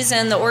entities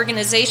and the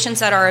organizations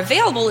that are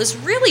available is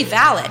really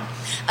valid.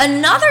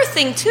 Another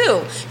thing,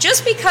 too,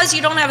 just because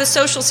you don't have a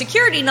social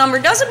security number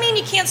doesn't mean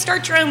you can't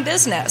start your own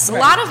business. Right. A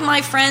lot of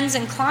my friends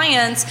and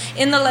clients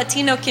in the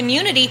Latino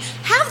community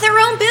have their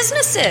own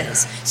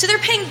businesses. So they're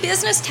paying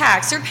business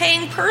tax, they're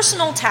paying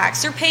personal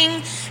tax, they're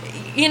paying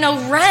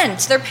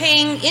rent, they're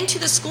paying into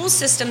the school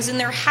systems, and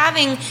they're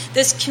having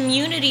this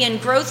community and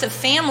growth of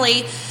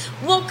family.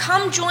 Well,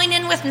 come join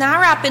in with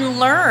NARAP and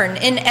learn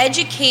and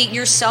educate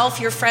yourself,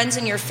 your friends,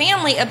 and your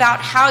family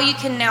about how you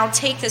can now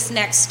take this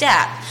next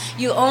step.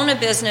 You own a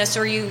business,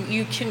 or you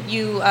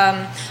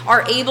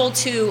are able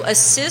to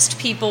assist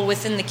people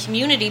within the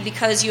community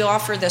because you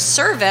offer this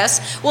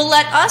service. Well,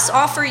 let us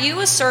offer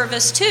you a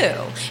service too,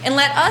 and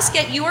let us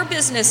get your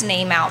business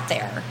name out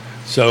there.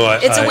 So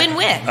it's a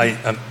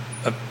win-win.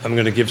 I'm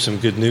going to give some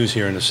good news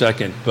here in a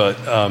second, but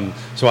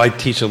so I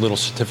teach a little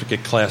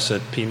certificate class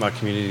at Piedmont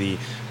Community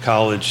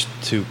College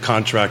to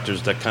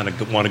contractors that kind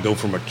of want to go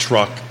from a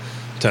truck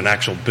to an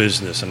actual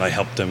business, and I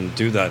help them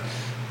do that.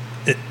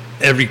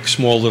 every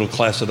small little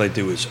class that I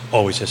do is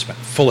always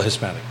Hispanic, full of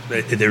Hispanic.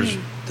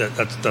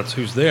 That's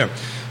who's there.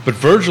 But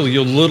Virgil,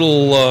 your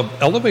little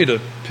elevator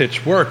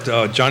pitch worked.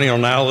 Johnny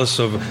Ornalis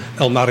of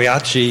El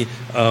Mariachi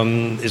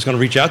is going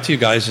to reach out to you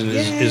guys and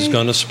is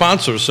going to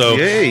sponsor. So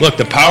look,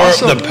 the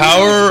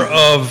power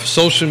of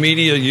social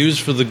media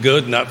used for the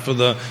good, not for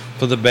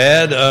the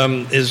bad,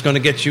 is going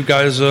to get you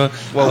guys.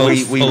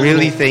 We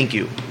really thank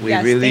you. We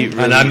really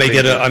and I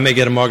may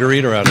get a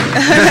margarita out of it.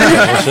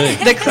 We'll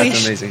see. The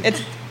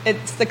cliche,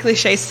 it's the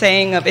cliche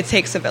saying of "it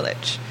takes a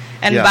village."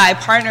 And by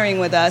partnering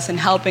with us and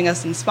helping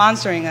us and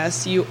sponsoring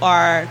us, you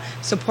are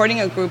supporting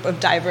a group of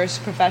diverse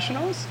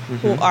professionals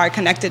who are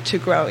connected to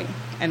growing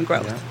and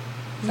growth.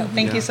 So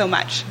thank you so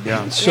much.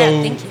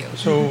 Thank you.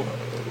 So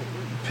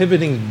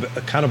pivoting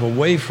kind of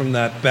away from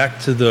that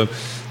back to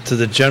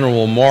the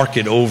general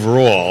market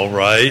overall,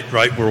 right?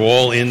 We're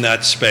all in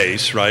that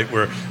space, right?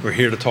 We're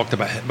here to talk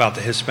about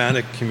the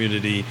Hispanic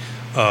community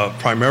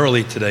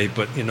primarily today,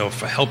 but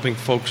for helping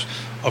folks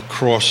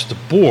across the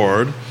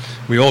board.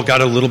 We all got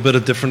a little bit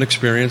of different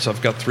experience.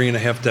 I've got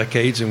 3.5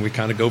 decades, and we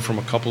kind of go from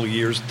a couple of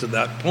years to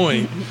that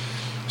point.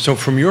 So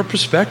from your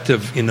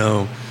perspective,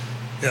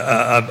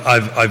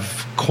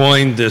 I've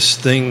coined this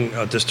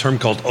term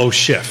called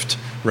O-shift,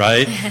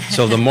 right?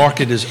 So the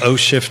market is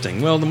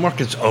O-shifting. Well, the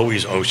market's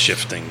always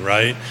O-shifting,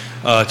 right?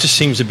 It just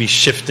seems to be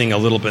shifting a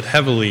little bit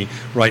heavily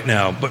right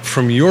now. But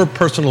from your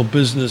personal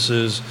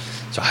businesses,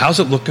 so how's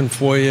it looking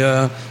for you?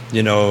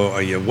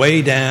 Are you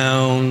way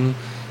down?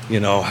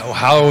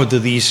 How do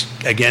these,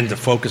 again, to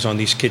focus on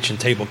these kitchen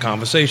table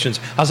conversations,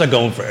 how's that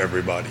going for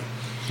everybody?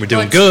 We're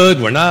doing good,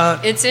 we're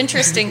not. It's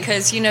interesting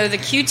because, the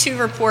Q2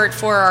 report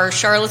for our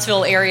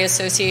Charlottesville Area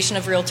Association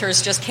of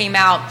Realtors just came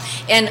out,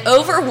 and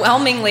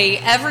overwhelmingly,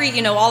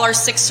 all our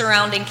 6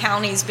 surrounding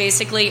counties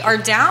basically are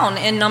down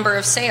in number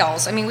of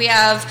sales. I mean, we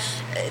have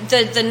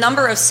the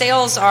number of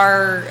sales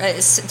are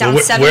down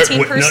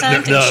 17%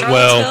 in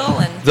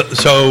Charlottesville.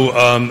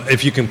 So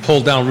if you can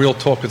pull down Real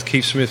Talk with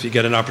Keith Smith, you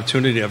get an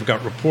opportunity. I've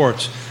got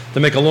reports. To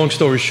make a long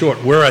story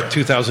short, we're at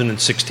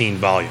 2016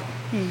 volume,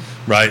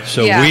 right?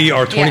 So we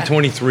are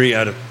 2023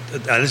 at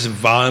this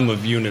volume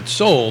of units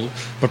sold,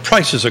 but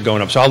prices are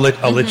going up. So I'll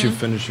let you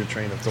finish your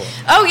train of thought.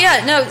 Oh,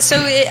 yeah, no. So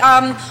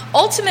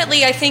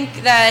ultimately, I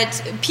think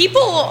that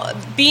people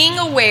being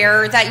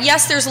aware that,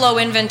 yes, there's low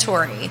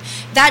inventory,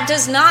 that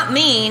does not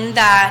mean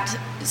that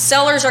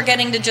sellers are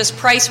getting to just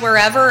price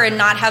wherever and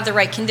not have the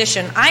right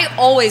condition. I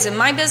always, in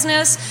my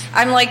business,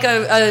 I'm like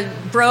a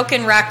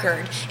broken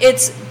record.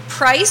 It's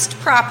priced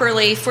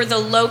properly for the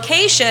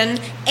location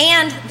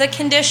and the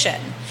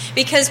condition.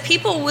 Because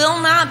people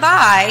will not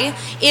buy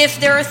if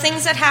there are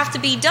things that have to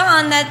be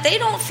done that they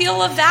don't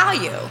feel of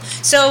value.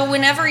 So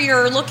whenever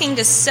you're looking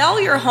to sell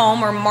your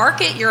home or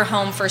market your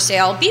home for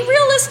sale, be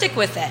realistic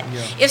with it.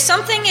 If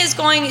something is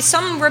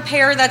some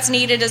repair that's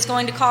needed is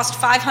going to cost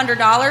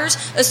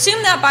 $500,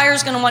 assume that buyer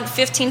is going to want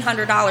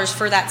 $1,500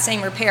 for that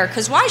same repair.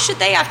 Because why should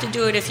they have to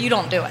do it if you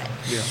don't do it?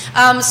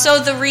 So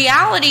the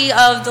reality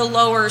of the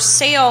lower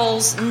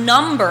sales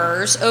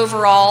numbers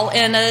overall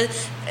and a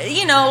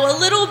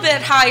little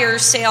bit higher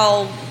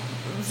sale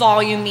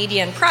volume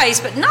median price,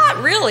 but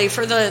not really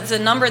for the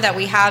number that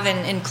we have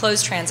in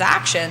closed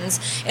transactions,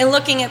 and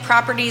looking at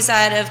properties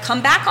that have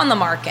come back on the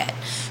market.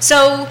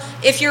 So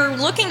if you're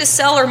looking to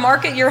sell or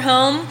market your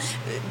home,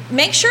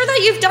 make sure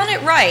that you've done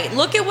it right.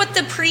 Look at what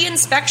the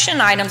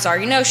pre-inspection items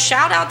are.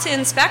 Shout out to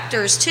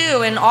inspectors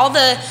too, and all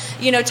the,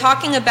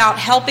 talking about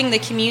helping the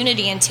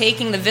community and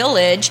taking the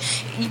village,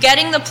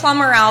 getting the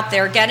plumber out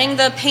there, getting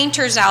the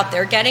painters out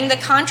there, getting the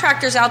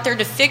contractors out there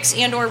to fix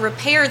and or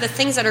repair the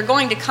things that are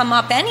going to come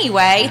up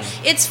anyway.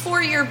 It's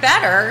for your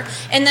better.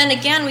 And then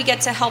again, we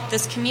get to help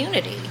this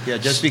community. Yeah,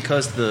 just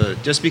because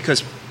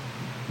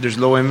there's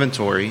low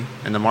inventory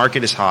and the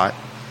market is hot,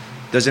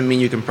 doesn't mean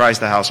you can price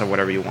the house at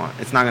whatever you want.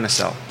 It's not going to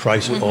sell.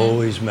 Price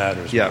always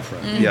matters, my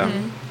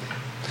friend.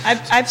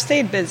 I've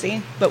stayed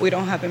busy, but we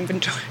don't have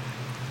inventory.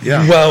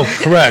 Yeah. Well,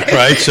 correct,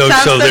 right? So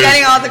they're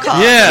getting all the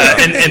calls. Yeah,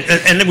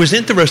 and it was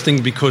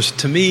interesting because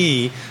to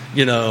me,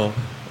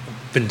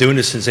 been doing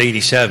this since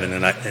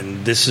 '87,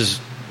 and this is,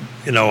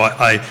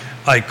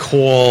 I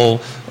call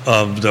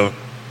from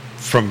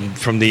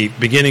the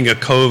beginning of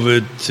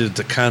COVID to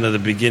the kind of the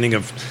beginning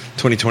of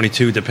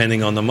 2022,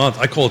 depending on the month,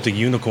 I call it the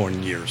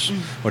unicorn years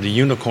or the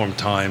unicorn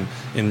time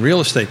in real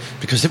estate,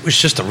 because it was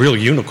just a real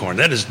unicorn.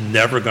 That is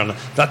never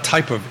that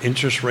type of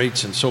interest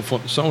rates and so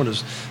forth and so on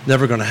is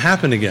never going to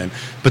happen again.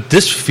 But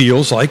this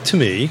feels like, to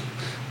me,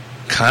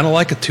 kind of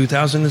like a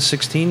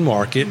 2016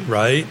 market,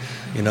 right?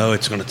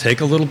 It's going to take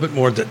a little bit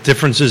more. The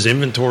difference is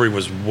inventory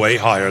was way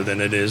higher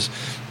than it is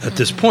at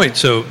this point.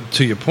 So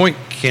to your point,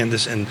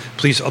 Candice, and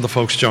please other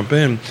folks jump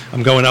in,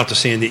 I'm going out to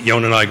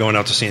Yonna and I going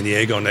out to San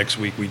Diego next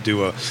week. We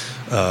do a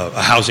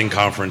housing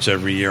conference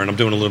every year, and I'm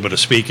doing a little bit of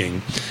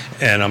speaking.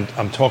 And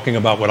I'm talking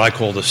about what I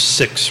call the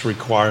 6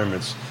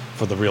 requirements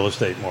for the real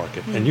estate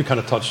market. And you kind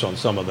of touched on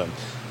some of them.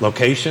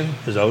 Location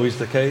is always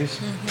the case.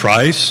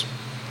 Price,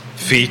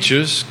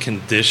 features,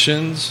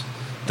 conditions,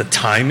 the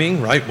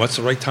timing, right? What's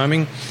the right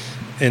timing?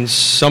 And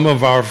some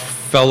of our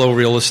fellow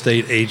real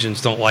estate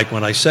agents don't like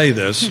when I say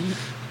this,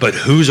 but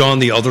who's on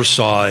the other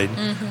side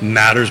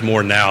matters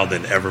more now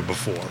than ever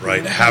before,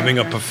 right? Having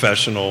a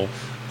professional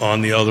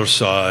on the other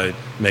side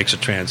makes a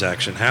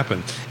transaction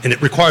happen. And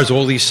it requires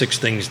all these 6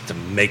 things to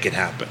make it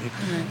happen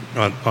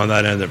on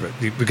that end of it.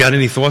 You got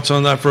any thoughts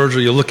on that,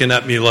 Virgil? You're looking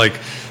at me like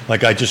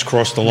I just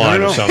crossed the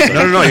line or something.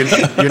 No,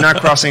 you're not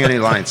crossing any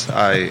lines.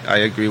 I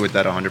agree with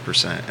that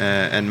 100%.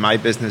 And my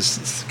business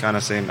is kind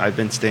of saying I've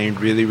been staying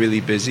really,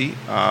 really busy,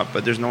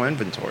 but there's no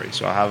inventory.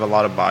 So I have a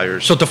lot of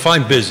buyers. So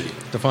define busy.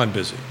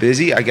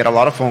 Busy, I get a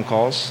lot of phone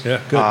calls.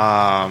 Yeah,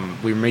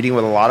 good. We're meeting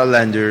with a lot of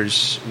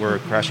lenders. We're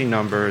crashing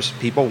numbers.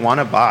 People want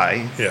to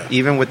buy,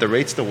 even with the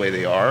rates the way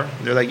they are.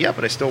 They're like, yeah,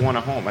 but I still want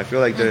a home. I feel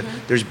like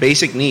there's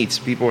basic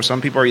needs.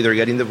 Some people are either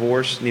getting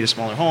divorced, need a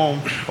smaller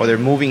home, or they're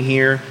moving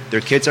here.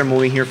 Their kids are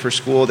moving here for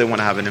school. They want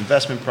to have an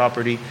investment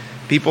property.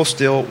 People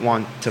still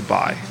want to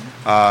buy,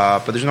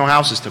 but there's no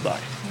houses to buy,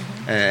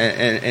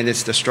 and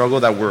it's the struggle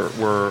that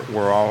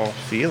we're all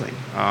feeling.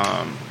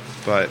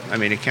 But I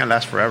mean, it can't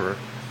last forever.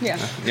 Yeah.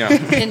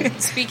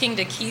 And speaking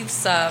to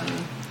Keith's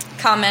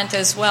comment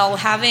as well,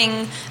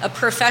 having a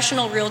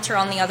professional realtor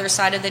on the other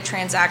side of the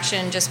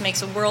transaction just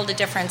makes a world of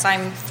difference.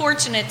 I'm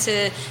fortunate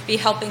to be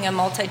helping a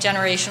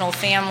multi-generational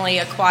family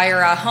acquire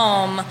a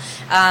home.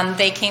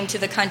 They came to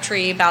the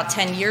country about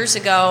 10 years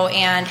ago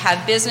and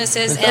have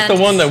businesses. Is that the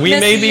one that we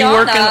may be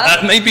working?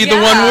 That may be the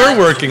one we're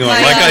working on.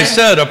 Like I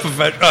said, a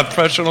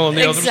professional on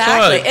the other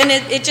side. Exactly,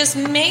 and it just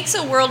makes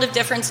a world of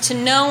difference to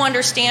know,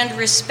 understand,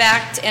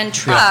 respect, and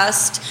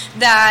trust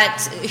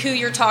that who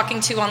you're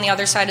talking to on the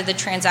other side of the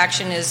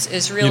transaction is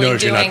really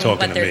doing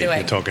what they're doing.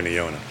 You're talking to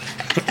Yonna.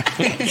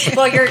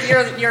 Well,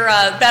 you're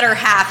a better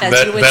half, as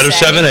you would better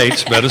say.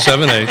 7/8. Better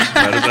 7/8.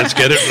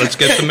 Let's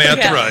get the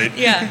math right.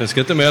 Yeah. Let's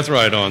get the math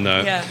right on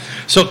that. Yeah.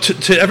 So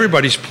to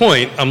everybody's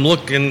point, I'm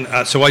looking.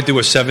 So I do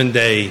a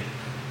 7-day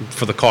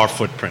for the car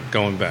footprint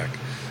going back.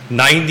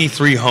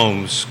 93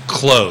 homes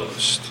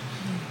closed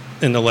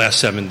in the last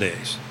 7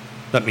 days.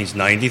 That means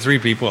 93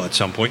 people at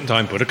some point in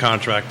time put a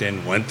contract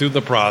in, went through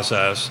the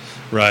process,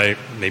 right,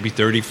 maybe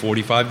 30,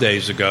 45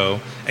 days ago,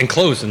 and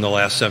closed in the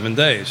last 7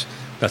 days.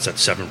 That's at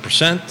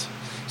 7%.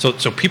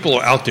 So people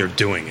are out there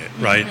doing it,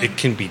 right? It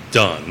can be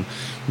done.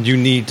 You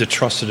need a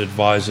trusted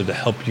advisor to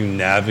help you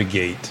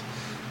navigate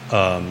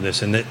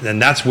this. And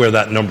that's where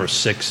that number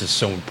 6 is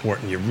so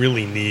important. You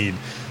really need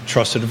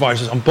trusted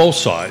advisors on both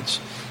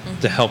sides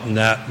to help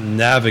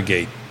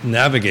navigate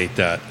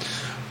that.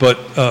 But,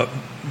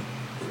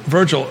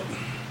 Virgil,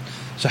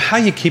 so how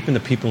are you keeping the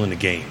people in the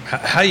game?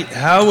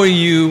 How are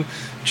you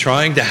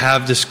trying to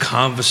have this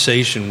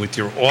conversation with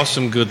your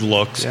awesome good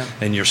looks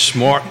and your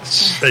smart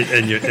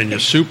and you're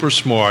super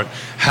smart?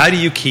 How do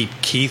you keep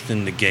Keith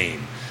in the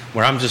game?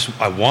 Where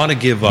I want to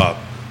give up.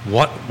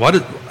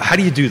 How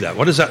do you do that?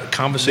 What is that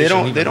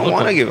conversation? They don't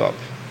want to give up.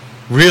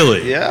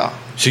 Really? Yeah.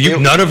 So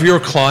none of your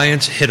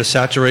clients hit a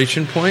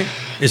saturation point?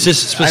 Is this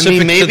specific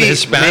to the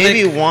Hispanic?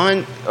 Maybe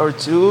 1 or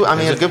 2. I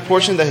mean, a good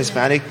portion of the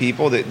Hispanic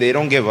people, they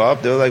don't give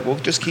up. They're like, we'll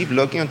just keep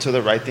looking until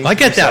the right thing. I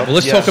get that. But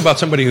let's talk about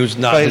somebody who's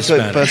not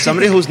Hispanic. But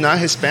somebody who's not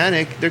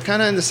Hispanic, they're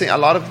kind of in the same. A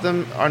lot of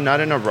them are not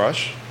in a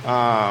rush.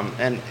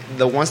 And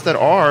the ones that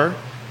are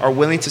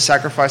willing to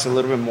sacrifice a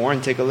little bit more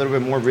and take a little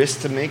bit more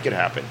risk to make it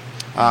happen.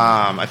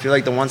 I feel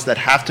like the ones that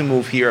have to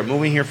move here, are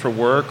moving here for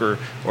work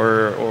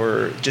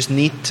or just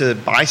need to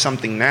buy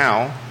something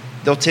now,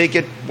 they'll take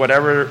it,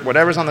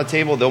 whatever's on the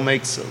table,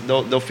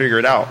 they'll figure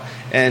it out.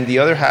 And the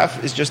other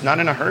half is just not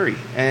in a hurry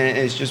and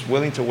is just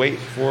willing to wait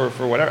for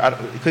whatever,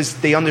 because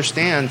they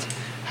understand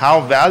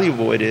how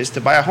valuable it is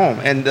to buy a home.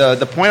 And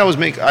the point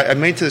I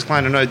made to this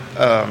client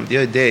the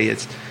other day,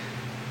 it's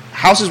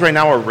houses right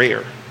now are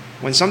rare.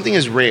 When something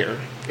is rare,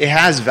 it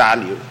has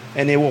value.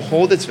 And it will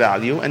hold its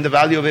value, and the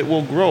value of it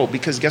will grow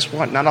because guess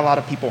what? Not a lot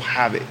of people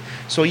have it.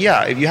 So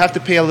yeah, if you have to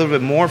pay a little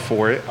bit more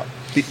for it,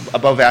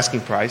 above asking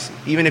price,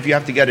 even if you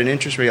have to get an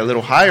interest rate a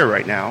little higher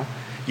right now,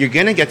 you're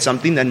going to get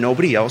something that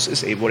nobody else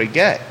is able to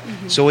get.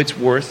 So it's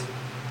worth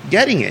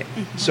getting it.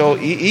 So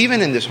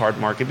even in this hard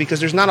market, because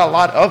there's not a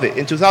lot of it.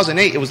 In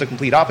 2008, it was the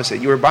complete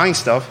opposite. You were buying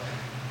stuff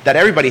that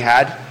everybody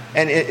had,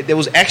 and there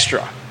was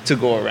extra to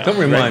go around. Don't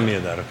remind me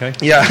of that, okay?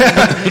 Yeah.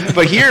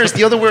 But here's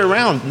the other way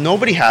around.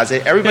 Nobody has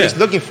it. Everybody's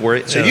looking for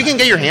it. So you can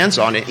get your hands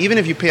on it. Even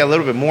if you pay a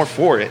little bit more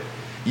for it,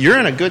 you're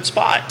in a good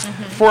spot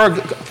for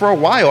a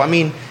while. I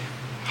mean,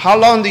 how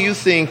long do you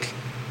think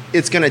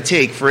it's going to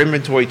take for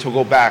inventory to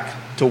go back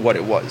to what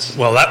it was?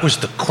 Well, that was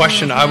the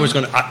question I was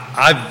going to...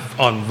 I've,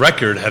 on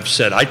record, have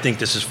said I think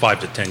this is 5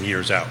 to 10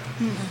 years out.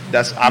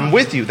 I'm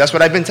with you. That's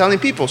what I've been telling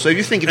people. So if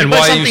you think... If you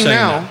buy something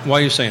now... Why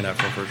are you saying that,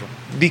 Virgil?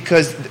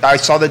 Because I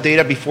saw the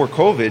data before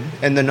COVID,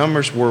 and the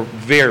numbers were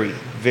very,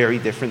 very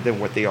different than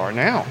what they are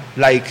now.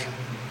 Like,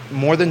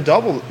 more than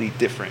doubly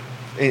different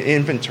in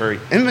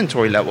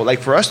inventory level. Like,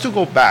 for us to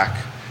go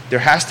back, there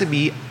has to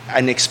be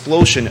an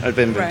explosion of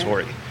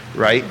inventory,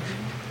 right?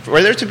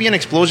 For there to be an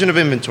explosion of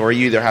inventory,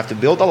 you either have to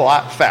build a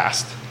lot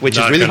fast, which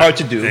is really hard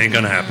to do. Ain't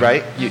going to happen.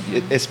 Right?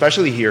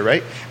 Especially here,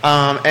 right?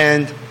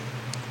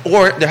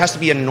 Or there has to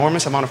be an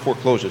enormous amount of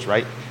foreclosures,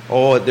 right?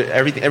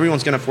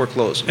 everyone's going to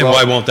foreclose. And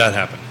why won't that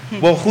happen?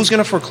 Well, who's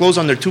going to foreclose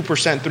on their 2%,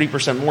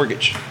 3%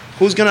 mortgage?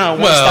 Who's going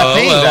to want to stop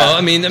paying that? Well,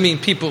 I mean,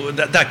 people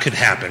that could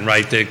happen,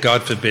 right?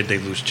 God forbid they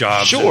lose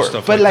jobs. Sure, and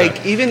stuff but like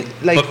that. even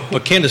like.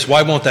 But Candice,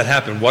 why won't that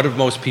happen? What if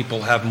most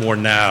people have more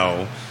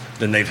now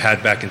than they've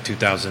had back in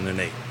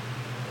 2008?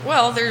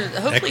 Well, there's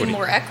hopefully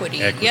more equity.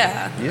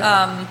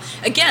 Yeah.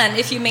 Again,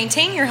 if you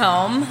maintain your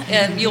home,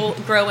 you'll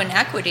grow in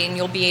equity and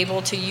you'll be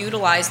able to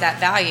utilize that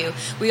value.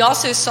 We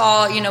also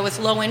saw, with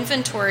low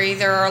inventory,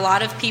 there are a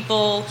lot of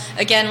people,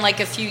 again, like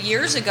a few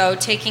years ago,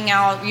 taking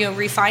out,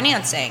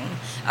 refinancing.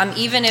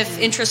 Even if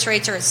interest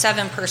rates are at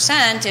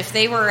 7%, if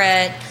they were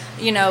at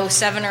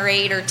 7 or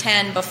 8 or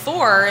 10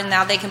 before, and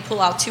now they can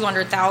pull out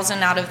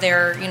 $200,000 out of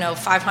their,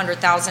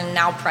 $500,000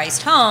 now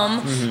priced home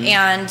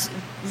and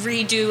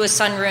redo a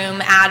sunroom,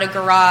 add a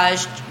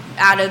garage,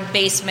 add a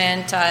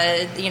basement,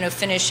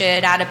 finish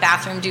it, add a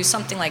bathroom, do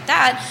something like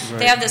that. Right.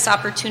 They have this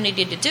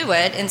opportunity to do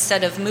it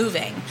instead of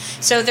moving.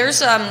 So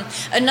there's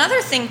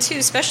another thing too,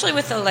 especially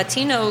with the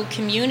Latino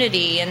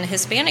community and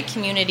Hispanic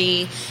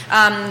community,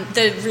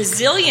 the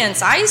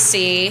resilience I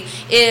see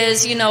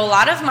is, a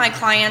lot of my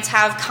clients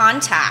have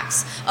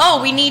contacts.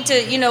 Oh, we need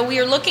to, we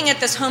are looking at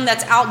this home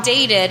that's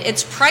outdated.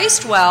 It's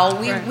priced well.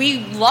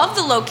 We love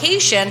the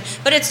location,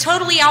 but it's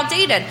totally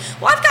outdated.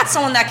 Well, I've got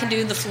someone that can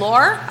do the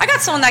floor. I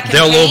got someone that can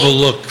paint.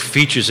 Overlook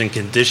features and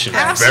conditions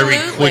very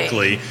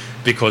quickly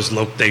because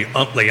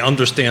they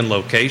understand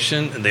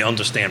location and they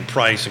understand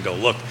price and go,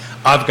 look,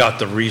 I've got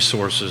the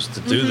resources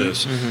to do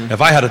this. If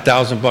I had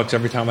 $1,000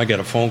 every time I get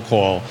a phone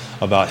call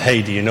about,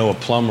 hey, do you know a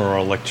plumber or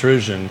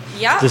electrician?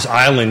 This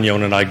island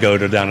Yonna and I go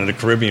to down in the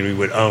Caribbean, we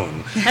would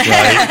own,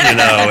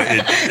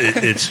 right?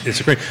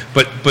 It's great.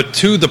 But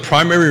to the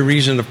primary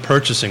reason of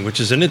purchasing, which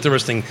is an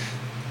interesting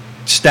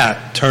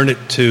stat, turn it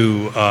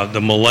to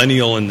the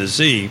millennial and the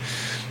Z.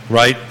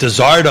 Right,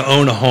 desire to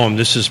own a home.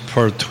 This is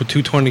per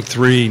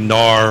 223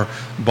 NAR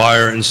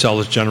buyer and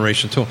sellers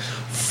generation tool.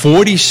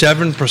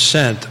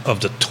 47% of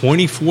the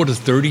 24 to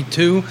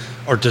 32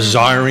 are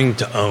desiring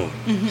to own.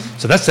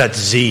 So that's that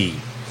Z.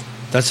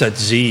 That's that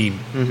Z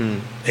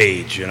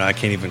age, and I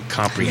can't even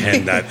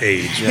comprehend that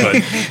age.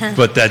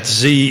 But that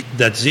Z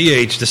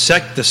age.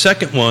 The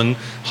second one,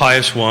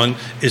 highest one,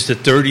 is the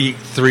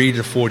 33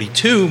 to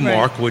 42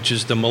 mark, which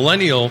is the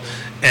millennial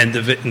end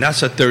of it, and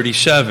that's at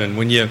 37.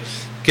 When you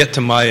get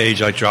to my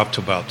age, I dropped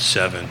to about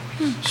 7.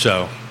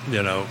 So,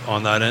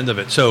 on that end of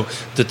it. So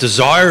the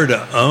desire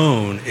to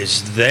own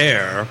is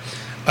there.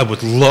 I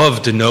would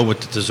love to know what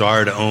the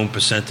desire to own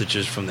percentage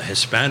is from the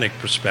Hispanic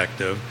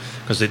perspective,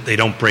 because they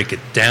don't break it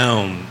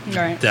down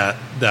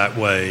that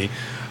way.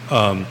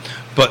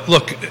 But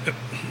look,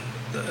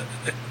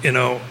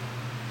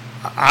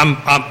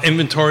 I'm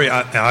inventory.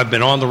 I've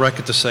been on the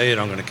record to say it.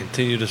 I'm going to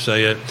continue to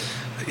say it.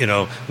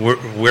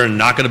 We're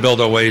not going to build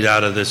our way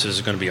out of this.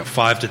 It's going to be a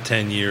 5 to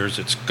 10 years.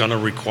 It's going to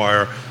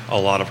require a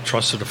lot of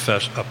trusted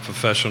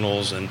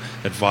professionals and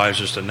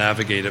advisors to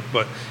navigate it.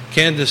 But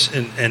Candice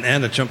and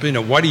Anna, jump in.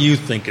 Why do you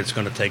think it's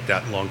going to take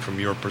that long from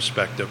your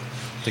perspective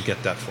to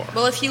get that far?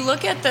 Well, if you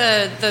look at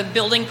the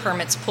building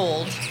permits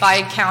pulled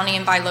by county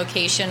and by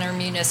location or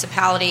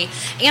municipality,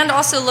 and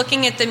also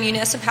looking at the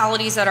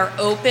municipalities that are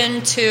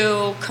open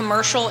to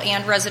commercial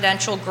and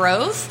residential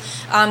growth,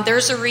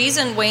 there's a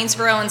reason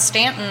Waynesboro and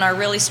Stanton are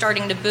really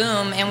starting to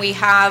boom, and we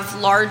have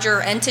larger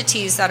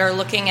entities that are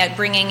looking at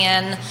bringing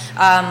in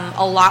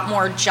a lot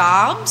more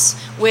jobs,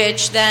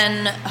 which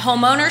then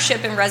home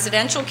ownership in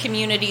residential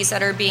communities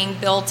that are being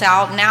built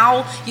out.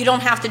 Now you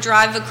don't have to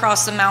drive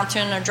across the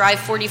mountain or drive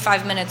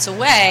 45 minutes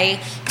away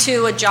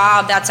to a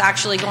job that's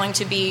actually going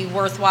to be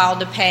worthwhile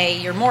to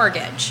pay your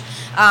mortgage.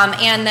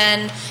 And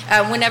then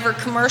whenever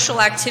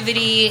commercial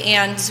activity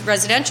and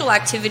residential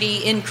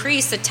activity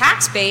increase the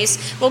tax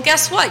base, well,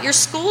 guess what? Your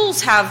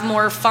schools have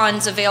more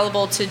funds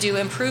available to do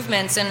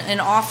improvements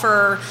and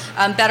offer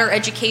better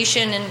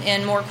education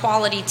and more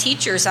quality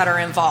teachers that are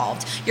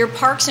involved. Your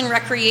parks and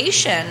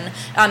recreation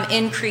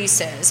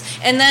increases.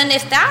 And then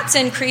if that's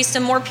increased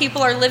and more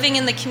people are living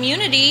in the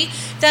community,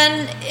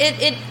 then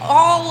it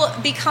all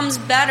becomes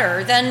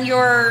better. Then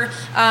your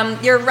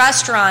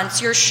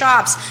restaurants, your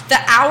shops, the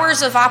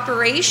hours of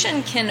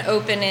operation can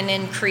open and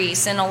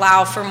increase and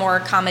allow for more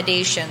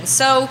accommodations.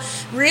 So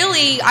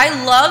really,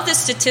 I love the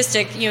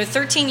statistic.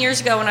 13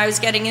 years ago when I was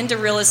getting into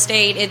real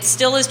estate, it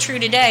still is true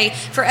today.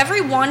 For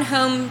every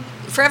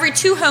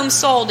 2 homes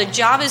sold, a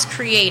job is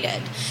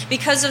created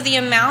because of the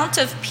amount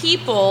of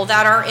people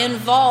that are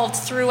involved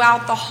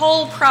throughout the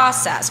whole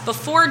process,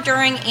 before,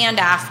 during, and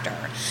after.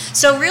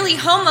 So really,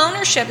 home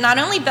ownership not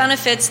only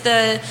benefits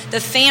the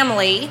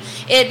family,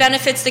 it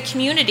benefits the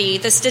community.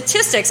 The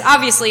statistics,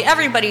 obviously,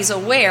 everybody's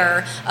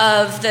aware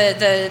of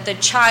the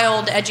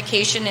child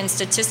education and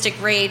statistic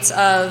rates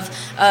of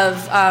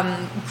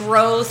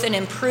growth and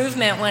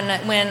improvement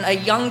when a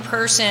young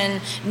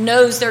person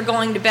knows they're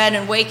going to bed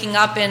and waking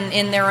up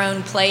in their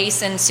own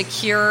place and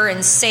secure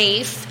and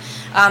safe.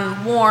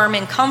 warm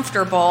and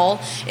comfortable,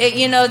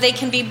 they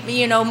can be,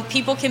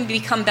 people can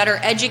become better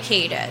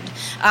educated.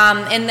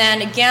 And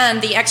then again,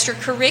 the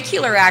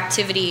extracurricular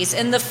activities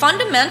and the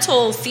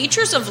fundamental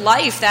features of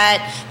life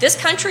that this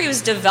country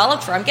was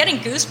developed for. I'm getting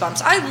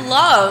goosebumps. I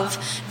love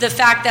the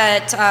fact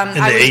that and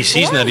I the was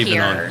AC's born not even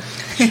here. on.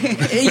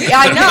 Yeah,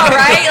 I know,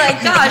 right?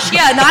 Like, gosh,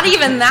 yeah, not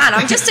even that.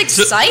 I'm just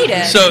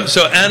excited.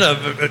 So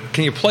Anna,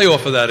 can you play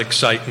off of that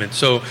excitement?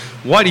 So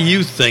why do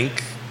you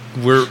think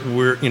we're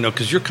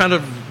because you're kind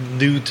of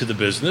new to the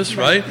business,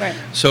 right? Right.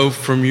 So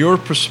from your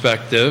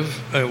perspective,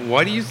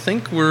 why do you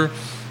think we're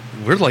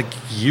like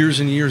years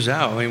and years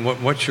out? I mean,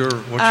 what's your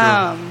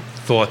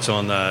thoughts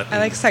on that? I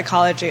like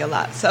psychology a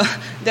lot. So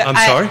I'm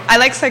sorry? I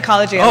like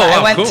psychology a lot. Wow,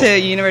 I went cool. to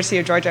University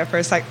of Georgia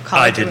for psychology.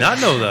 I did not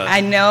know that.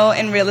 I know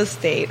in real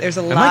estate there's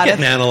a Am lot I of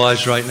getting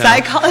analyzed right now?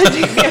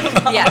 psychology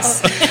involved.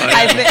 Yes.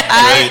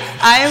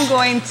 I am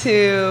going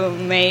to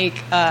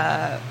make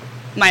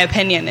my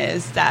opinion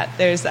is that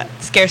there's that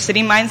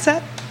scarcity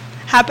mindset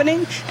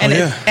happening,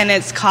 and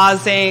it's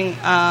causing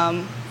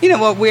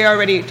what we're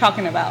already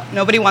talking about.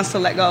 Nobody wants to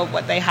let go of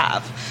what they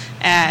have,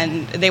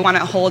 and they want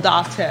to hold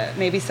off to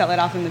maybe sell it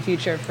off in the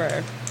future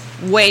for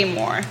way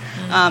more.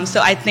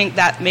 So I think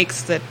that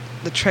makes the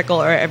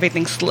trickle or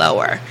everything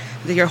slower,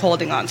 that you're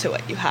holding on to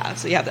what you have.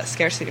 So you have that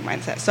scarcity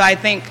mindset. So I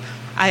think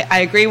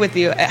I agree with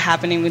you, it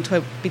happening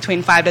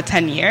between 5 to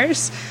 10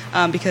 years,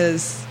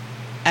 because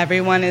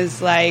everyone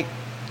is like,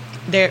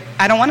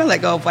 I don't want to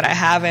let go of what I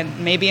have,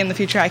 and maybe in the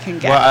future I can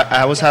get. Well,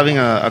 I was having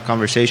a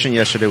conversation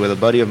yesterday with a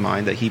buddy of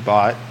mine that he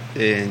bought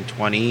in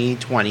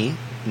 2020,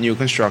 new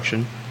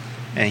construction,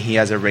 and he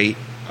has a rate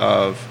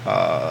of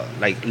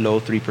low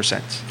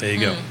 3%. There you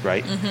go.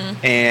 Right?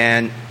 Mm-hmm.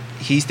 And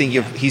he's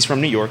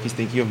from New York. He's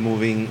thinking of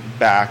moving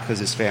back because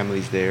his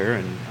family's there,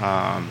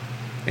 and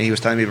he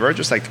was telling me,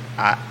 Virgil, like,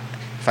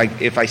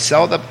 if I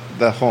sell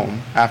the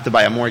home, I have to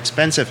buy a more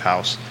expensive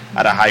house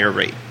at a higher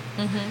rate.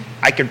 Mm-hmm.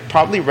 I could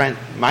probably rent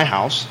my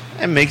house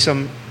and make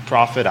some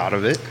profit out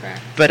of it.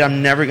 Correct. But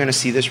I'm never going to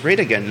see this rate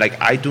again. Like,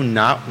 I do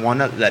not want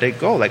to let it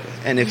go. Like,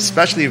 and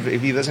especially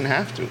if he doesn't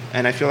have to.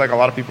 And I feel like a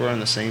lot of people are in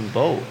the same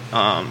boat.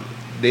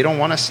 They don't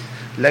want to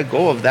let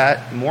go of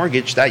that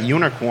mortgage, that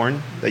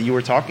unicorn that you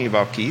were talking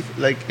about, Keith.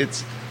 Like,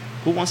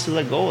 who wants to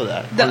let go of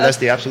that unless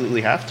they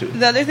absolutely have to?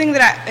 The other thing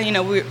that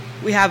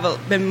we have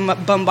been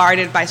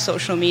bombarded by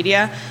social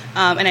media,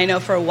 and I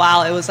know for a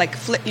while it was like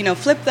flip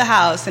the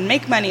house and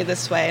make money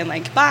this way, and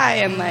like buy,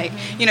 and like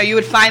you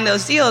would find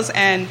those deals,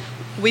 and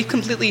we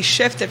completely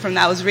shifted from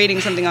that. I was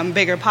reading something on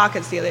Bigger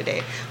Pockets the other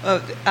day.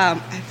 I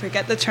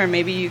forget the term.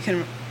 Maybe you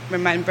can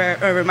remind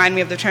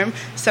me of the term.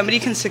 Somebody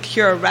can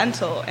secure a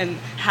rental and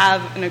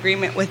have an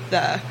agreement with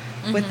the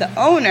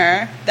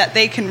owner that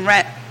they can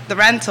rent the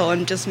rental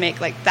and just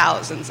make like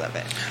thousands of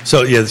it.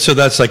 So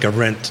that's like a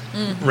rent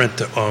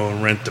to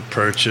own, rent to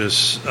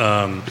purchase.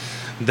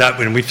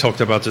 When we've talked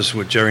about this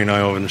with Jerry and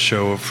I over in the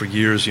show for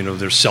years,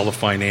 there's seller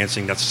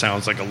financing. That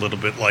sounds like a little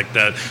bit like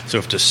that. So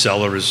if the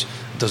seller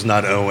does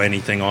not owe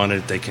anything on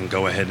it, they can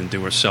go ahead and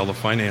do a seller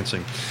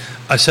financing.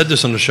 I said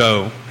this on the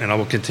show, and I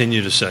will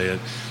continue to say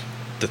it.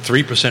 The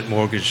 3%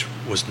 mortgage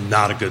was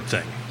not a good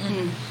thing.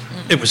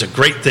 Mm-hmm. It was a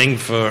great thing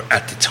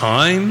at the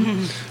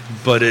time,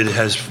 but it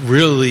has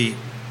really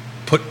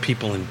put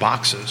people in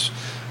boxes.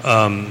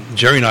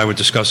 Jerry and I were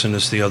discussing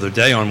this the other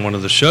day on one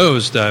of the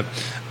shows, that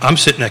I'm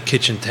sitting at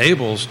kitchen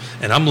tables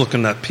and I'm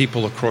looking at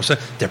people across.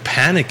 They're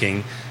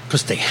panicking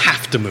because they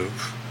have to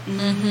move.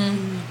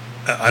 Mm-hmm.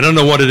 I don't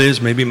know what it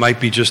is. Maybe it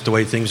might be just the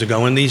way things are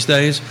going these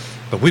days,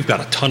 but we've got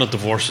a ton of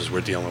divorces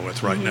we're dealing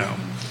with right now.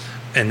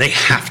 And they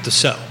have to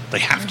sell. They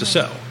have to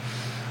sell.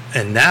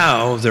 And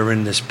now they're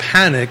in this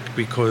panic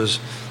because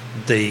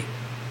their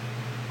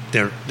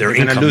income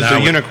going to lose now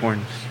their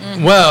unicorn.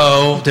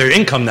 Well, their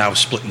income now is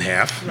split in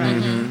half,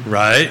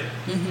 right?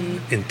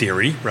 Mm-hmm. In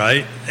theory,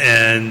 right?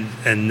 And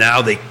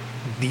now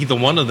neither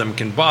one of them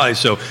can buy.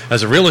 So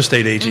as a real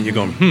estate agent, you're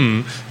going,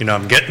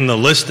 I'm getting the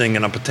listing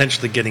and I'm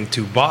potentially getting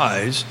 2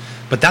 buys.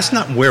 But that's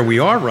not where we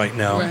are right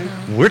now. Right.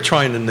 We're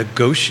trying to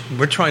negotiate.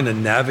 We're trying to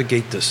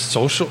navigate the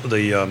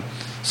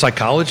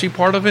psychology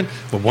part of it.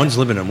 But one's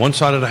living on one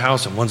side of the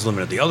house and one's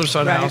living at the other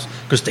side of the house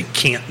because they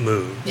can't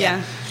move.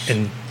 Yeah.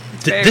 And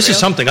this is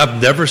something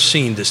I've never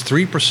seen. This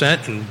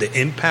 3% and the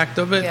impact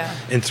of it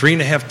in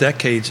 3.5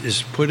 decades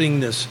is putting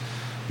this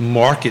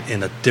market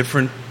in a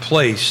different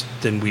place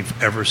than we've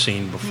ever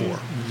seen before.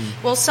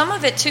 Mm-hmm. Well, some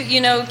of it too,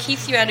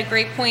 Keith, you had a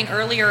great point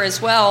earlier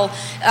as well.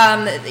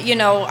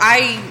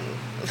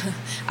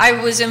 I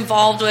was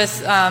involved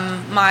with when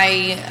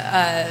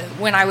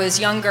I was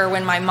younger,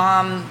 when my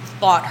mom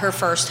bought her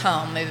first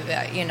home,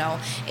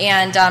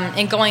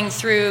 and going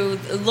through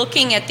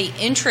looking at the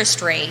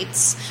interest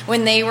rates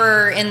when they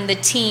were in the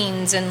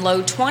teens and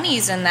low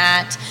 20s, and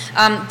that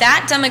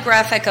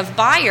demographic of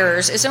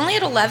buyers is only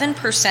at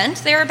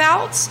 11%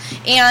 thereabouts,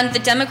 and the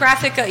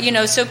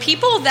demographic, so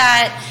people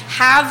that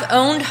have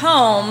owned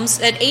homes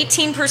at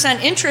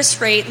 18% interest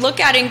rate look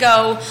at it and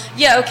go,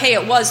 yeah, okay,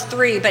 it was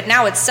 3, but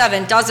now it's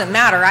 7, doesn't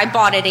matter. I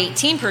bought at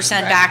 18%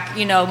 back,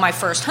 my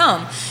first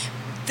home.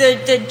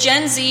 the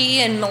Gen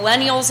Z and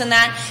millennials and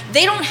that,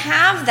 they don't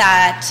have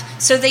that.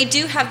 So they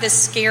do have this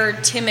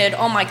scared, timid,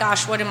 oh my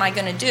gosh, what am I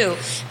going to do?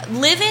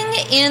 Living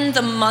in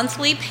the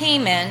monthly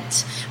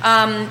payment,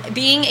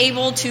 being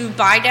able to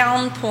buy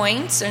down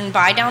points and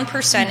buy down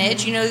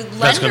percentage,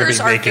 lenders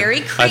are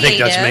very creative. I think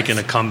that's making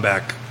a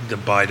comeback. The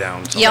buy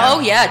downs. Yeah, oh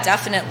yeah,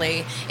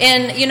 definitely.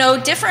 And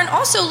different.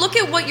 Also, look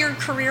at what your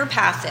career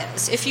path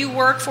is. If you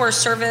work for a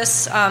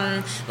service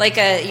like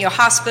a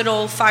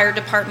hospital, fire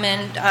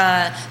department,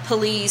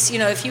 police,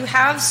 if you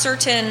have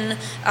certain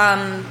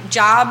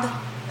job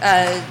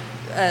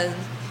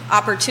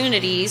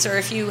opportunities, or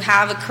if you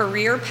have a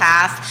career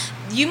path,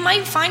 you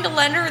might find a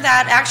lender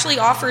that actually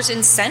offers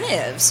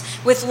incentives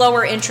with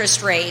lower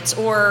interest rates,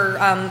 or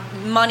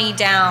money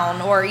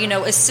down, or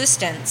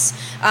assistance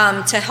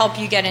to help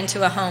you get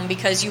into a home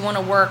because you want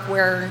to work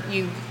where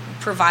you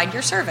provide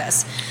your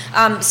service.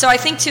 So I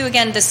think too,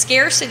 again, the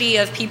scarcity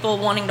of people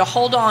wanting to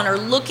hold on, or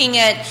looking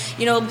at,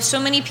 so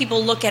many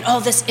people look at,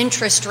 this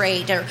interest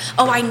rate, or,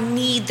 I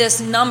need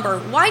this number.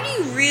 Why do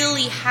you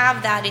really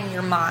have that in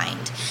your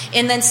mind?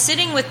 And then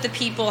sitting with the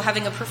people,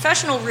 having a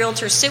professional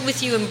realtor sit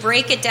with you and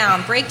break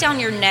down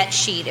your net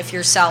sheet if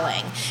you're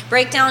selling,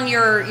 break down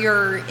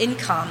your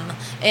income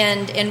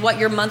and what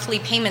your monthly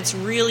payments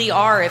really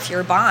are if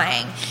you're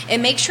buying,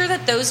 and make sure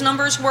that those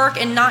numbers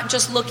work, and not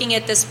just looking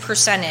at this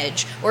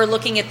percentage or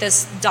looking at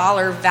this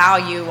dollar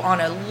value on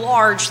a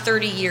large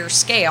 30-year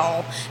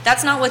scale.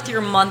 That's not what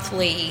your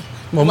monthly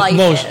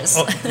life is.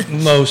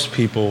 Most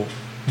people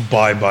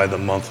buy by the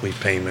monthly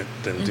payment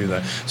and do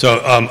that. So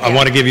I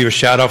want to give you a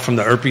shout out from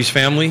the Erpes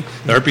family.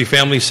 The Erpes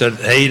family said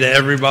hey to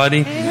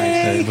everybody.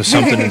 It was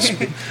something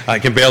I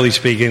can barely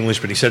speak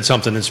English, but he said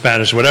something in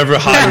Spanish, whatever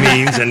hi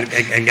means, and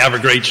have a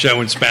great show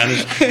in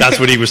Spanish. That's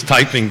what he was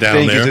typing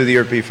down there. Thank you to the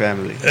Erpes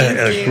family.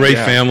 Great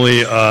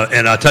family.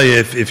 And I'll tell you,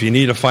 if you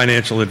need a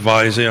financial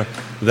advisor,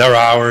 they're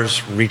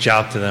ours. Reach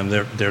out to them.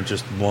 They're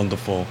just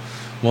wonderful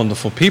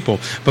people.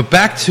 But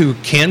back to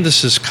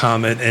Candice's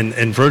comment,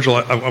 and Virgil,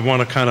 I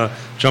want to kind of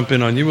jump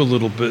in on you a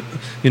little bit,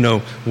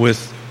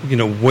 with,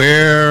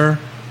 where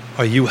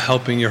are you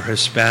helping your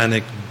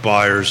Hispanic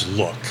buyers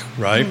look,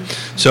 right?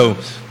 Mm-hmm. So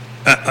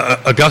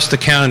Augusta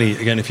County,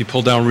 again, if you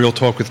pull down Real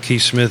Talk with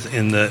Keith Smith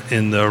in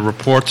the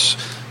reports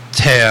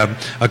tab,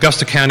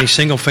 Augusta County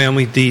single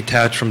family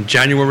detached from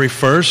January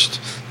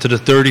 1st to the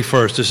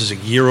 31st. This is a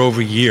year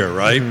over year,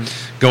 right?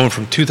 Mm-hmm. Going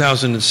from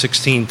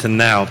 2016 to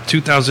now.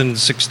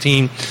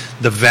 2016,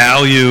 the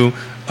value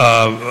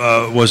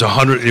was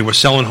 100. They were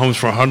selling homes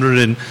for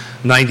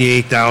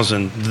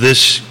 198,000.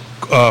 This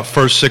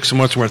first 6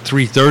 months were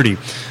 330,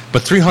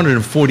 but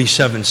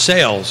 347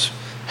 sales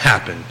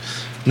happened.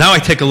 Now I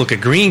take a look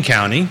at Greene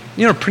County.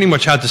 Pretty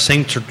much had the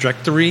same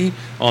trajectory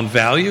on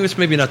value. It's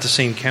maybe not the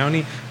same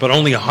county, but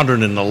only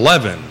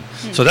 111.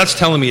 Mm-hmm. So that's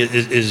telling me,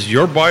 is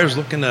your buyers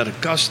looking at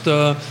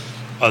Augusta?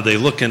 Are they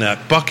looking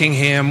at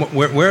Buckingham?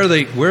 Where are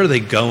they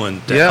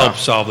going to help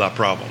solve that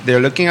problem?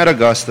 They're looking at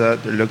Augusta.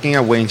 They're looking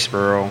at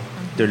Waynesboro.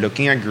 They're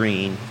looking at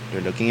Greene.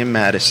 They're looking at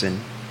Madison.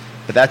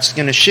 But that's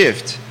going to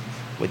shift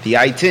with the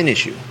I-10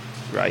 issue,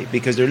 right?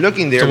 Because they're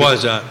looking there. So why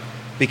is that?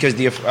 Because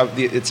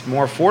it's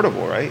more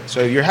affordable, right?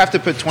 So if you have to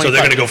put 25... So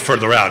they're going to go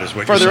further out, is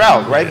what you're saying? Further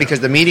out, right? Yeah. Because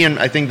the median,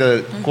 I think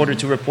the quarter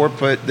two report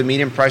put the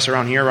median price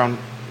around here around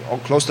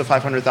close to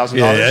 $500,000.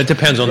 Yeah, it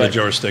depends on the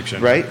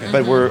jurisdiction. Right? Mm-hmm.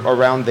 But we're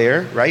around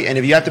there, right? And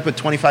if you have to put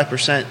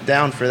 25%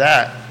 down for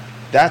that,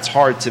 that's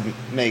hard to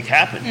make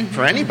happen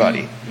for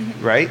anybody,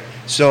 right?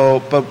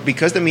 So, but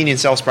because the median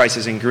sales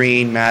prices in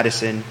Greene,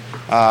 Madison,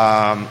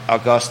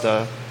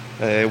 Augusta,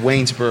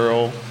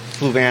 Waynesboro,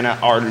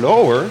 Fluvanna are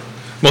lower...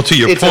 Well, to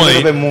your it's point, a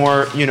little bit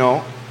more,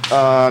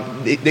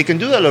 they can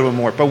do that a little bit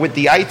more. But with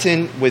the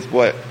I-10, with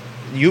what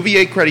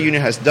UVA Credit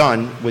Union has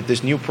done with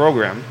this new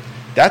program,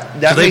 that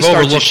may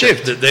start to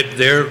shift.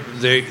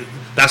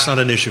 That's not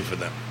an issue for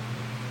them.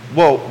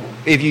 Well,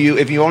 if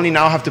you only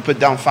now have to put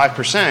down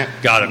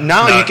 5%, got it.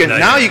 Now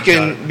you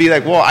can be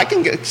like, well, I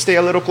can stay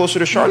a little closer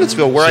to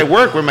Charlottesville, where I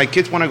work, where my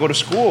kids want to go to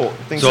school.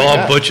 Things so like I'll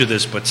that. butcher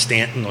this, but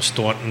Stanton or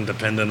Staunton,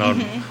 depending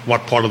on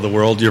what part of the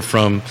world you're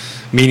from,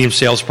 median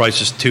sales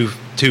price is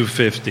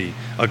 $250.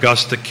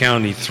 Augusta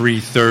County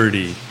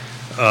 $330.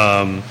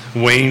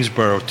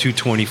 Waynesboro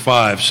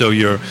 $225.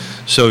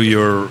 So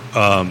you're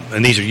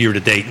and these are year to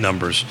date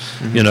numbers.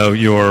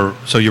 You're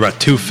at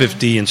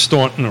 $250 in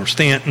Staunton or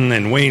Stanton,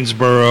 and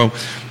Waynesboro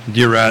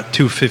you're at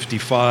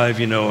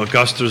 $255.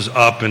 Augusta's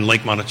up, in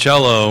Lake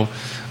Monticello.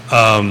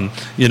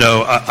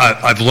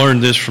 I've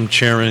learned this from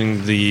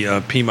chairing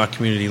the Piedmont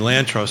Community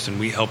Land Trust, and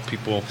we help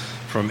people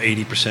from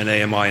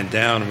 80% AMI and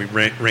down, and we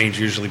range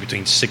usually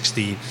between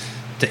 60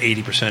 to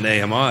 80%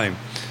 AMI.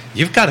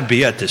 You've got to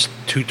be at this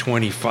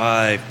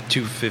 225,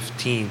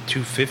 215,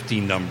 250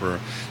 number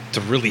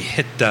to really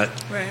hit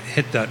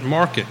that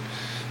market.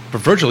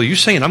 But Virgil, are you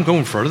saying I'm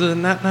going further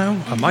than that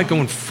now? Am I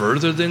going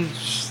further than?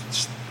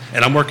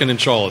 And I'm working in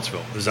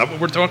Charlottesville. Is that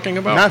what we're talking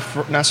about?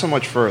 Not so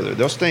much further.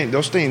 They'll stay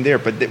in there.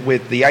 But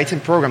with the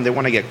I-10 program, they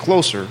want to get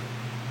closer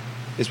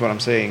is what I'm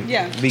saying.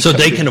 Yeah. So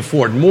they can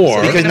afford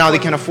more. Because now they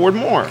can afford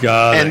more.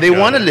 And they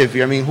want to live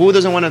here. I mean, who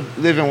doesn't want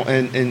to live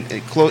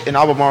in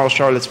Albemarle,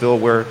 Charlottesville,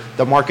 where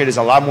the market is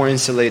a lot more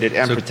insulated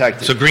and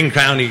protected? So Greene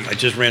County, I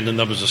just ran the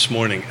numbers this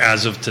morning,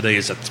 as of today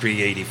is at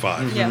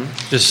 385. Yeah.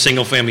 This is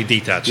single-family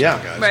detached now,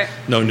 guys. Right.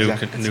 No new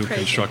Exactly. new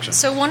construction.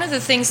 So one of the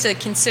things to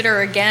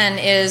consider again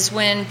is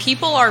when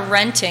people are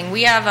renting,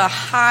 we have a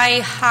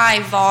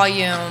high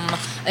volume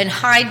and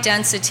high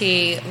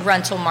density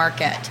rental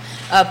market.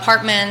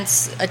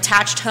 Apartments,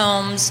 attached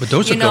homes. But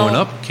those are going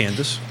up,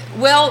 Candice.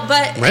 Well,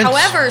 but Rents.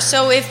 however,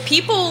 so if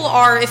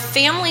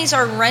families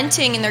are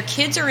renting and their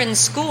kids are in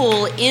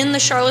school in the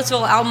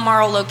Charlottesville,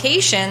 Albemarle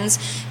locations,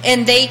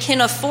 and they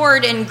can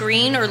afford in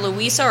Greene or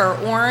Louisa or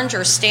Orange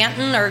or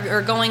Stanton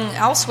or going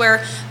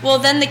elsewhere, well,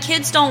 then the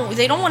kids don't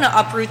want to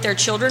uproot their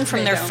children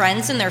from their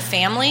friends and their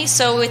family.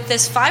 So with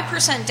this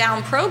 5%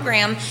 down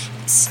program,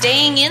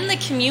 staying in the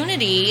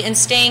community and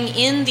staying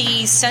in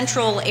the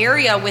central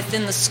area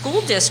within the school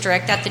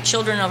district that the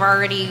children have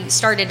already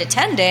started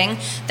attending,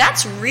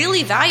 that's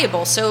really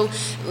valuable. So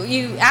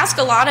you ask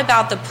a lot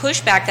about the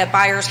pushback that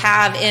buyers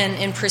have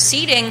in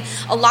proceeding.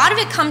 A lot of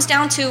it comes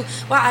down to,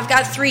 well, I've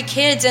got 3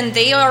 kids and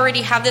they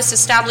already have this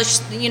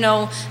established,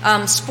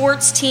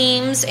 sports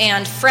teams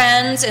and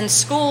friends and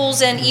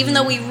schools, and even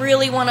though we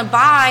really want to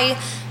buy,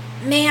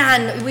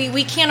 man,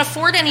 we can't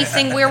afford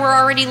anything where we're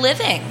already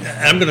living.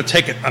 I'm going to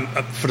take it,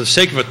 for the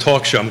sake of a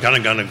talk show, I'm kind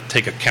of going to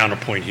take a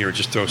counterpoint here,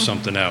 just throw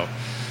something out.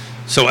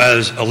 So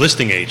as a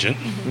listing agent,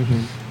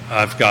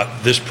 I've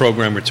got this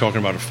program we're talking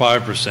about at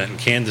 5%, and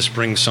Candice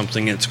brings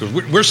something in. Because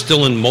we're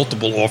still in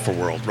multiple offer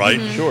world,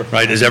 right? Sure.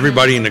 Right? Is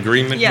everybody in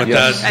agreement with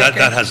Yes. that?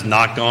 That has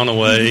not gone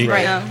away.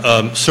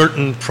 Right.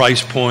 Certain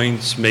price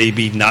points,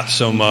 maybe not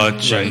so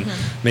much, and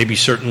maybe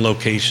certain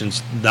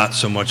locations, not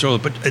so much.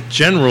 But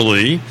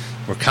generally,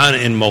 we're kind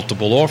of in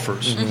multiple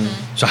offers.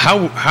 So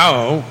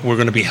how we're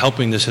going to be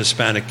helping this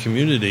Hispanic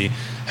community,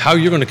 how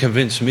you're going to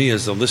convince me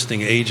as the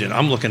listing agent,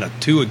 I'm looking at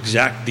 2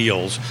 exact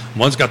deals.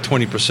 One's got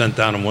 20%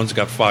 down and one's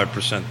got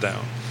 5%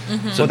 down.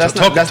 So that's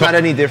not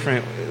any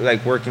different,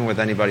 like working with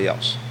anybody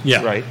else,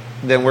 right?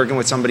 Than working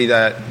with somebody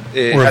that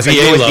or has a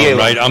VA loan,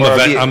 right? I'm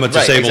I'm a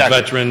disabled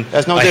veteran.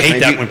 That's no I different. hate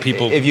that when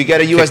people... If you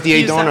get a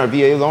USDA loan or a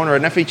VA loan or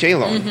an FHA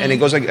loan, and it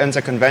goes against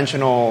a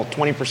conventional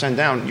 20%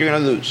 down, you're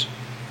going to lose,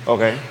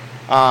 okay?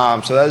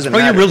 So that doesn't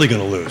matter. You're really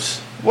going to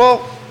lose.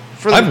 Well,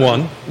 I've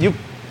won.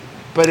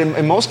 But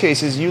in most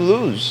cases, you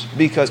lose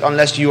because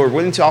unless you are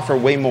willing to offer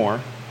way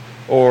more,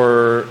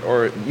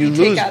 or you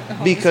lose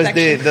because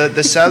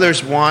the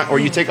sellers want, or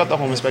you take out the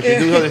home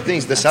inspection, you do other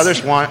things. The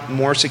sellers want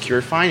more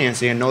secure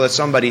financing and know that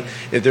somebody,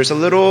 if there's a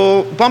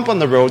little bump on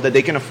the road, that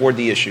they can afford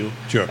the issue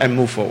and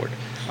move forward.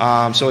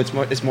 So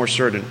it's more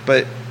certain.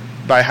 But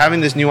by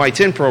having this new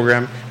I-10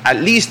 program,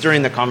 at least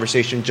during the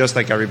conversation, just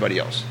like everybody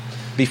else.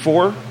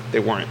 Before, they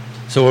weren't.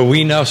 So are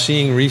we now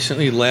seeing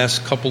recently,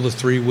 last couple to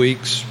 3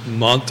 weeks,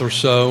 month or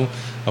so,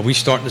 are we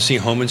starting to see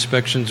home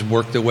inspections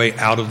work their way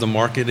out of the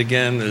market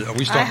again? Are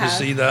we starting to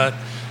see that?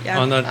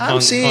 On that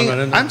I'm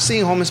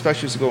seeing home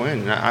inspections go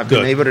in. I've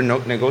been able to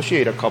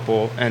negotiate a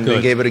couple and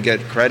been able to get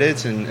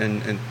credits.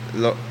 And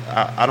look,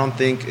 I don't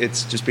think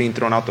it's just being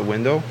thrown out the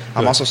window.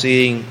 I'm also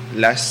seeing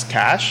less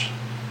cash.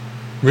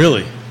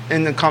 Really?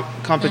 In the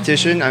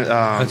competition,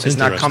 it's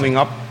not coming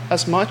up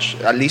as much,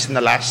 at least in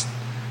the last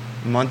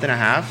month and a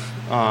half.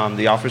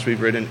 The offers we've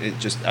written,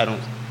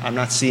 I'm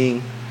not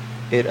seeing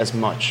it as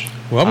much.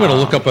 Well, I'm going to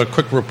look up a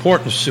quick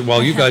report and see,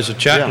 while you guys are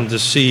chatting to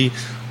see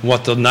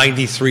what the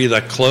 93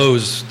 that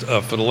closed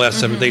for the last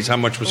 7 days, how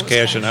much was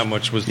cash and how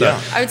much was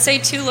that. I would say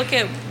too, look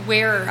at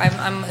where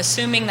I'm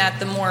assuming that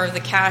the more of the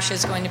cash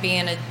is going to be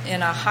in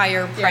a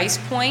higher price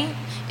point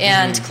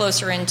and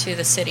closer into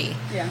the city.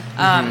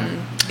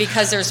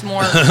 Because there's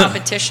more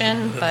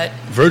competition. But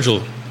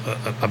Virgil,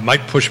 I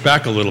might push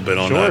back a little bit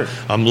on that.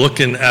 I'm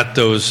looking at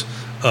those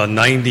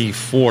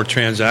 94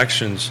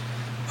 transactions.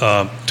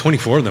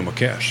 24 of them were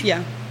cash.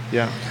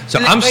 So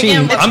I'm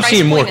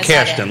seeing more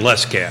cash than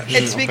less cash.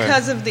 It's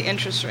because of the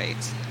interest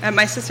rates. And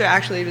my sister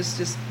actually was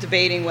just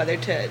debating whether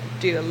to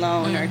do a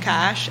loan or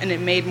cash, and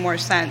it made more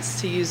sense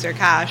to use their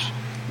cash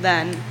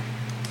than.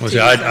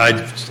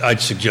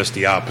 I'd suggest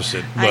the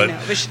opposite. But, I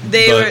know,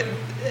 but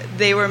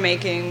they were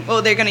making.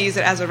 Well, they're going to use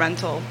it as a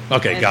rental.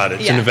 Okay, got it.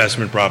 It's an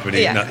investment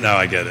property. Now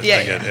I get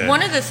it.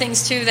 One of the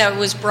things too that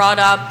was brought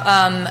up.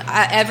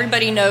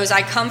 Everybody knows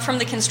I come from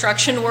the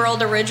construction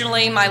world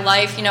originally. My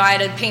life, I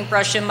had a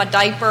paintbrush in my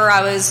diaper.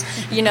 I was,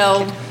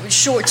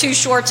 too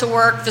short to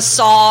work the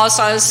saw,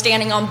 so I was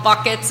standing on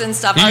buckets and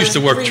stuff. You used to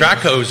work track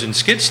hose and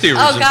skid steerers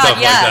and stuff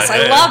like that.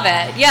 I love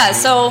it. Yeah,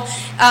 so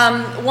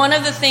one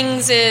of the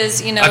things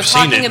is, I've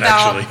talking seen it,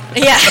 about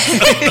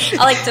actually.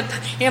 I like to,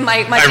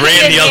 my I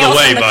ran the other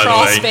way, by the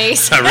way.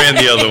 space. I ran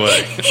the other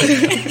way.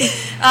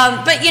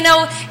 But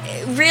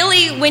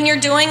really, when you're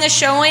doing a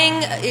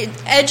showing,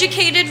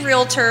 educated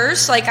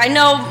realtors, like I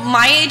know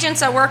my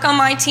agents that work on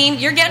my team,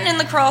 you're getting in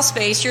the crawl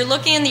space, you're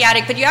looking in the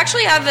attic, but you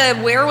actually have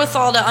a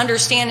wherewithal to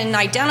understand and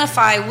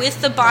identify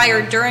with the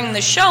buyer during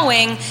the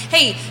showing,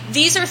 hey,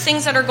 these are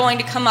things that are going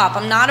to come up.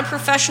 I'm not a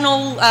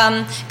professional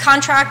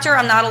contractor.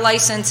 I'm not a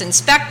licensed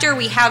inspector.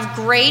 We have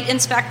great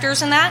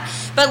inspectors in that,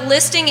 but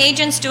listing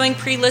agents doing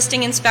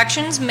pre-listing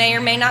inspections may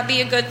or may not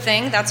be a good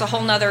thing. That's a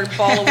whole nother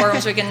ball of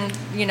worms we can,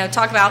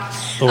 talk about.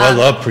 Oh, I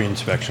love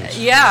pre-inspections.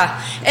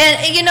 Yeah.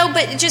 And,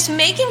 but just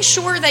making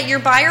sure that your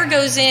buyer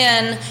goes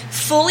in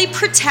fully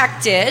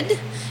protected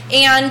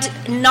and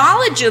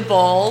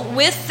knowledgeable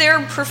with their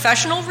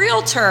professional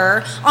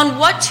realtor on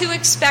what to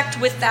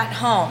expect with that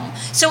home.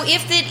 So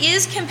if it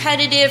is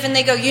competitive and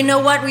they go, you know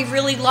what, we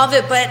really love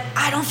it, but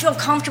I don't feel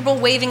comfortable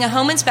waiving a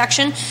home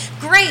inspection,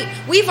 great.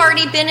 We've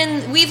already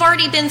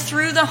been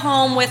through the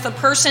home with a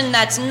person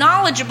that's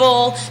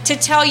knowledgeable to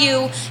tell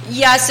you,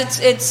 yes,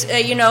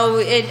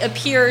 it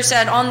appears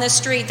that on this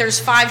street there's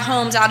 5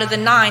 homes out of the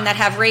 9 that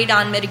have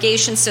radon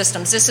mitigation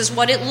systems. This is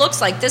what it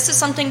looks like. This is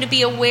something to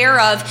be aware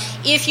of.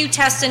 If you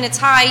test and it's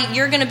high,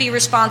 you're going to be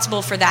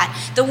responsible for that.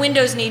 The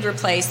windows need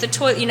replaced.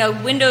 The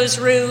windows,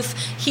 roof,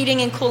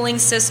 heating and cooling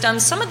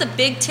systems. Some of the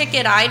big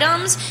ticket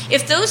items,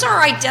 if those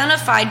are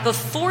identified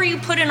before you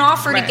put an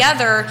offer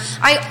together,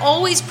 I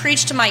always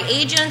preach to my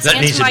agents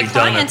and to my clients to do that. That needs to be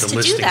done at the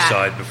listing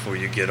side before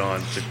you get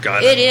on to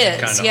kind of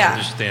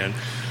understand.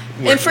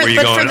 But for the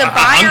buyers I'm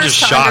just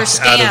to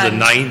shocked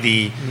understand. out of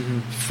the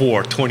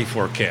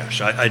 24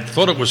 cash. I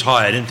thought it was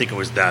high. I didn't think it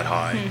was that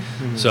high.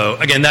 Mm-hmm. So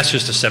again, that's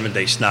just a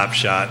 7-day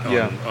snapshot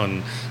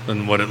on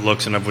what it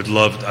looks. And I would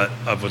love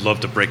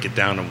to break it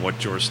down on what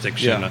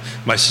jurisdiction. Yeah.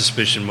 My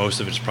suspicion, most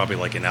of it's probably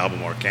like in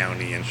Albemarle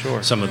County and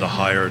some of the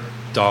higher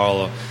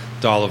dollar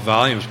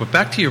volumes. But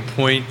back to your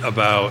point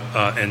about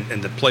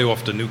and to play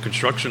off the new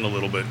construction a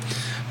little bit.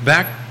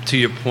 Back to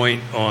your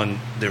point on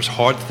there's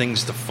hard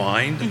things to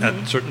find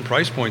at certain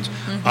price points.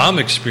 I'm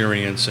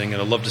experiencing,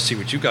 and I'd love to see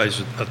what you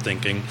guys are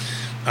thinking,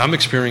 I'm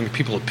experiencing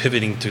people are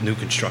pivoting to new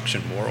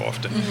construction more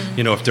often.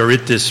 If they're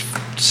at this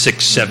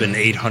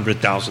 $600,000, $700,000,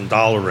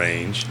 $800,000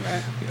 range,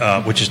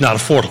 which is not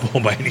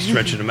affordable by any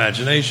stretch of the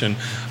imagination,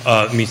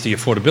 meets the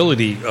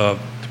affordability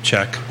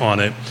check on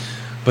it.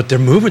 But they're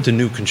moving to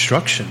new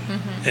construction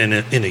in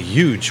a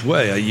huge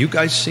way. Are you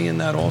guys seeing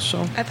that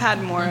also? I've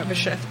had more of a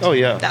shift. Oh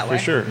yeah, that way.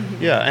 For sure.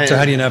 Yeah. And so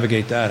how do you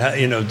navigate that?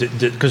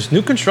 Because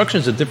new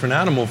construction is a different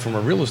animal from a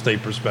real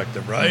estate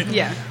perspective, right?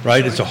 Yeah. Right.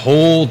 Sure. It's a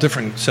whole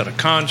different set of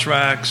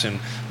contracts and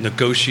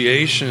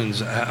negotiations.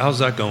 How's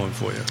that going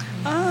for you?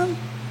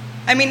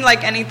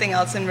 Like anything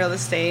else in real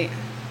estate,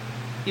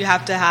 you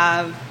have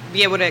to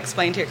be able to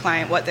explain to your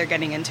client what they're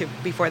getting into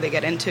before they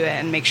get into it,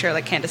 and make sure,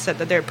 like Candice said,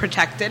 that they're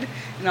protected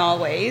in all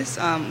ways,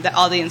 that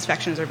all the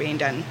inspections are being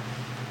done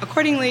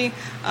accordingly.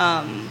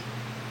 I'm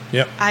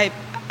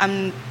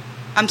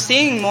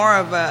seeing more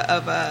of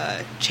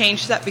a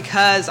change that,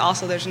 because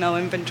also there's no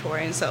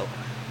inventory, and so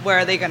where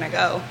are they going to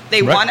go?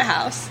 They want a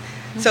house,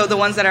 so the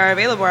ones that are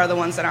available are the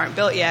ones that aren't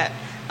built yet.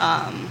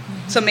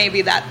 So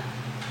maybe that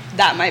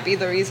might be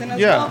the reason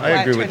as well. Yeah, I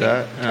agree with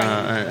that.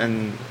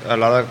 And a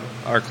lot of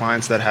our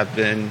clients that have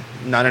been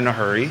not in a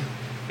hurry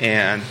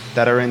and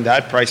that are in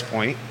that price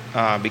point,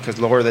 because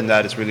lower than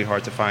that, it's really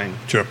hard to find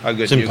a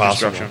good new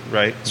construction,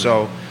 right?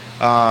 So,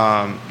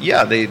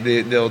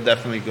 they'll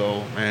definitely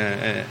go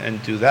and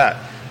do that.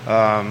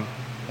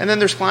 And then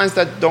there's clients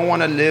that don't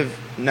want to live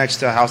next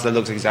to a house that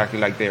looks exactly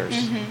like theirs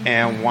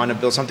and want to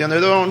build something on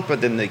their own, but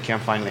then they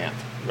can't find land,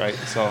 right?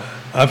 So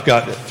I've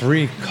got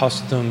 3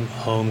 custom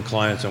home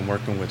clients I'm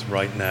working with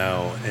right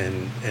now,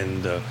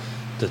 and the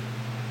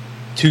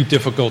 2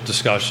 difficult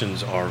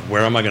discussions are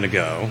where am I going to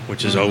go,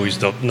 which is always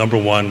the number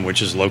 1,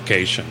 which is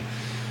location,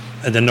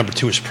 and then number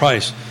 2 is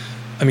price.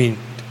 I mean,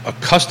 a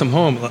custom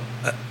home,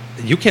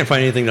 you can't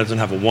find anything that doesn't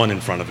have a 1 in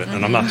front of it,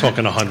 and I'm not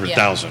talking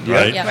 100,000,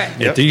 right?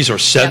 If these are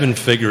 7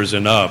 figures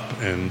and up,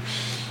 and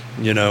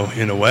in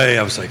a way,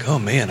 I was like, oh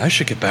man, I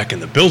should get back in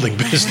the building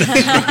business,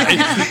 right?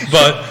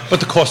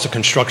 But the cost of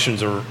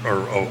constructions are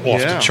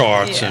off the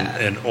charts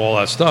and all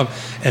that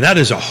stuff, and that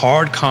is a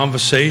hard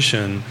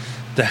conversation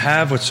to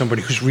have with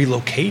somebody who's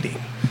relocating,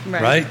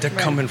 right? They're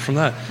coming from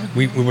that.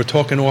 We were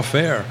talking off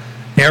air.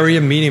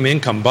 Area median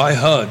income by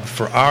HUD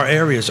for our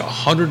area is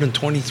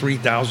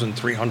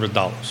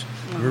 $123,300.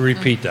 Let me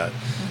repeat that.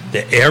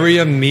 The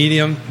area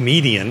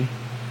median,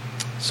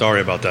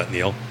 sorry about that,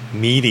 Neil,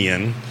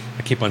 median,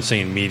 I keep on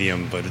saying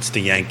medium, but it's the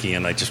Yankee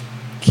and I just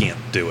can't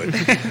do it.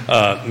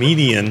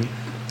 Median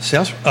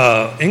sales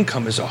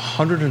income is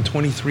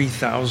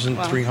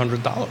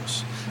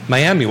 $123,300.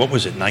 Miami, what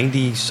was it,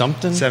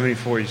 90-something?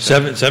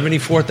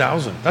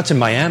 74,000. That's in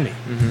Miami.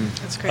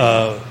 That's great.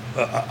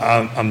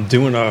 I'm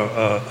doing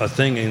a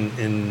thing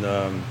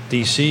in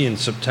D.C. in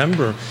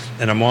September,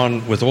 and I'm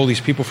on with all these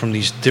people from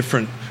these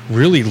different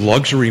really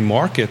luxury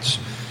markets,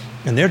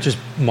 and they're just,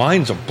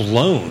 minds are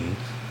blown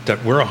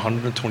that we're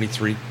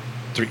 123,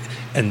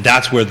 and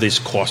that's where these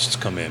costs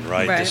come in,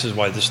 right? This is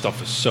why this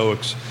stuff is so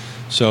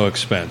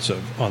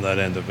expensive on that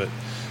end of it.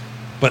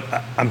 But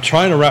I'm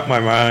trying to wrap my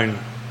mind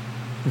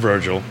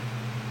Virgil,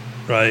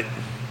 right?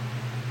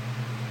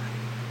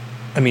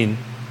 I mean,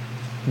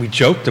 we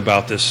joked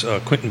about this.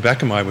 Quentin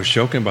Beck and I was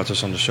joking about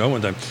this on the show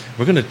one time.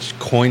 We're going to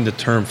coin the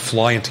term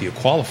 "fly until you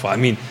qualify." I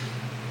mean,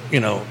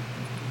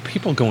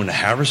 people going to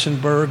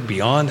Harrisonburg,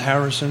 beyond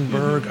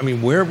Harrisonburg. I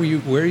mean, where are you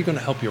going to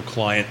help your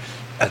client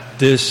at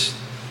this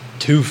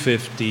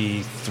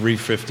 $250,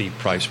 $350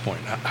 price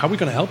point? How are we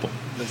going to help them?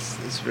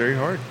 It's very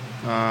hard,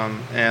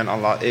 and a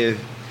lot.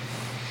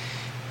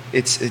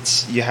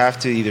 It's you have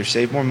to either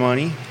save more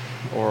money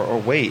or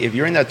wait. If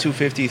you're in that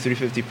 $250,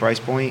 $350 price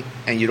point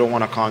and you don't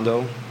want a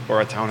condo or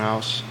a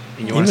townhouse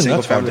and you want a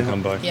single family to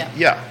come by.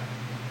 Yeah.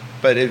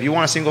 But if you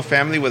want a single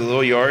family with a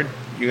little yard,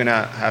 you're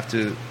gonna have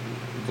to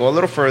go a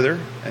little further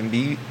and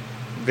be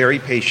very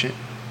patient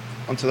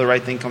until the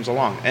right thing comes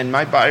along. And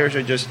my buyers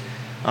are just,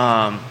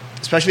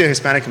 especially the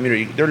Hispanic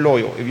community, they're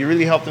loyal. If you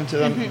really help them to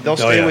them, they'll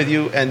stay with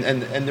you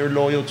and they're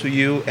loyal to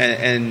you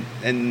and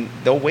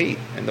they'll wait.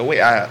 And they'll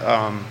wait.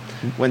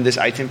 When this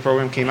ITIN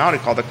program came out, I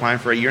called the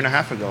client for a year and a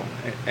half ago,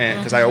 and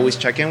because I always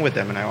check in with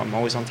them and I'm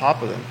always on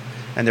top of them,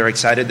 and they're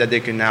excited that they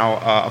can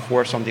now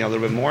afford something a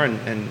little bit more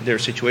and their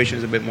situation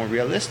is a bit more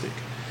realistic.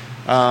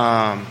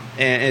 And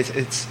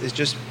it's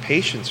just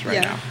patience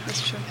right now.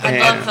 That's true.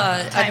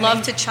 I'd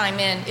love to chime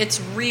in.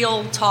 It's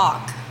real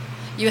talk.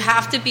 You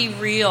have to be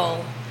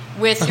real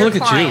with your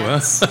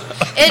clients.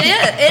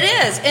 It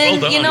is.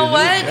 And well you know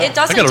what? Yeah. It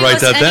doesn't do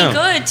us any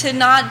good to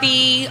not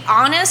be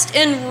honest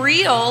and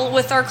real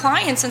with our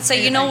clients and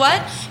say, you know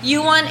what?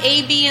 You want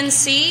A, B, and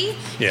C,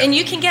 and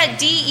you can get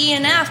D, E,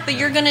 and F, but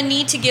you're going to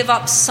need to give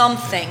up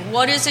something.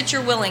 What is it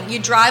you're willing? You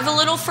drive a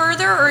little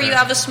further or you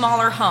have a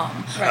smaller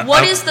home? Right.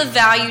 What is the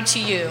value to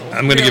you?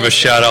 I'm going to give a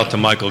shout out to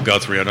Michael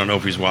Guthrie. I don't know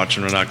if he's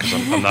watching or not because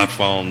I'm not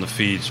following the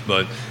feeds,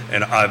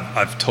 and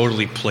I've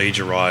totally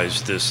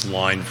plagiarized this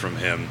line from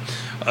him.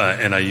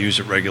 And I use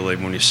it regularly.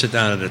 When you sit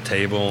down at a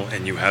table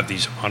and you have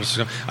these honest,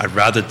 I'd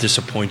rather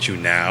disappoint you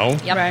now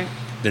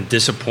than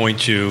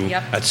disappoint you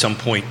at some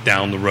point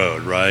down the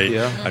road, right?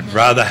 Yeah. I'd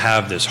rather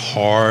have this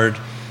hard,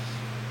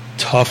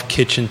 tough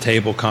kitchen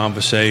table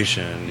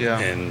conversation. Yeah.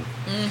 And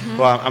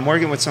well, I'm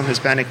working with some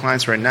Hispanic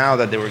clients right now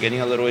that they were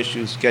getting a little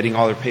issues getting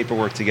all their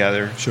paperwork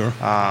together. Sure.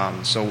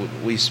 So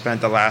we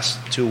spent the last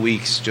 2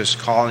 weeks just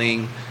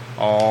calling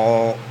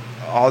all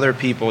their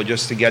people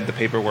just to get the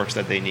paperwork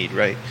that they need,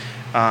 right?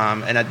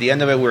 And at the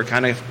end of it, we were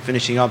kind of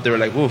finishing up. They were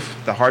like, "Oof,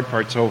 the hard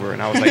part's over."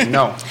 And I was like,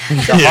 "No,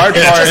 the hard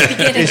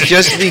part is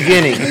just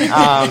beginning.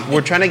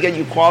 We're trying to get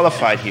you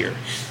qualified here.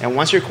 And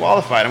once you're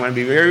qualified, I'm going to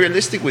be very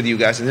realistic with you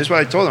guys." And this is what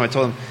I told them. I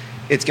told them,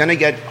 it's going to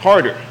get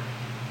harder.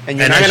 And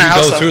you're not going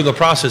to go through the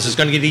process, it's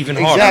going to get even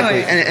harder.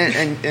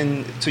 Exactly.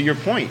 And to your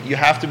point, you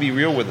have to be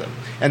real with them.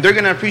 And they're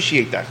going to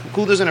appreciate that.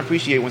 Who doesn't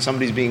appreciate when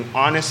somebody's being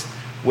honest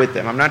with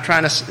them? I'm not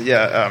trying to,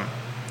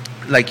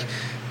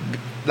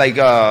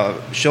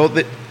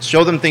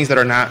 show them things that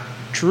are not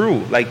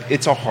true. Like,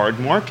 it's a hard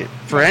market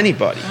for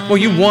anybody. Well,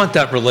 you want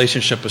that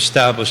relationship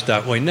established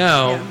that way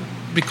now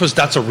because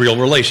that's a real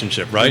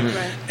relationship, right?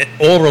 And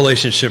all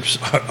relationships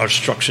are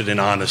structured in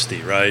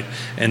honesty, right?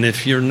 And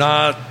if you're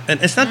not,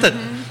 and it's not that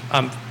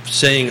I'm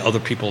saying other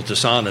people are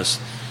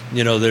dishonest,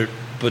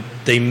 but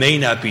they may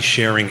not be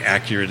sharing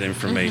accurate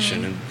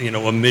information. And,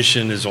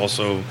 omission is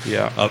also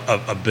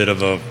a bit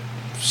of a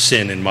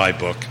sin in my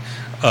book.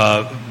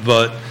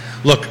 But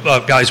look,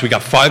 guys, we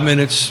got 5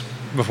 minutes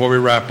before we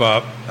wrap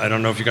up. I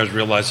don't know if you guys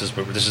realize this,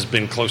 but this has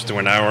been close to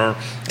an hour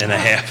and a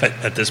half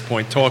at this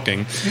point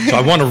talking. So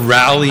I want to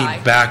rally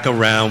back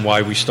around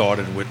why we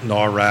started with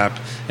NARRAP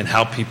and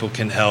how people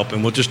can help.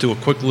 And we'll just do a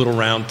quick little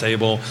round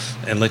table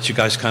and let you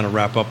guys kind of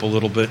wrap up a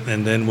little bit.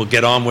 And then we'll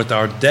get on with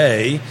our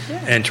day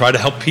and try to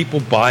help people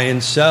buy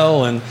and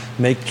sell and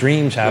make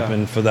dreams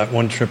happen for that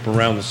one trip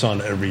around the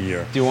sun every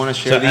year. Do you want to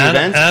share the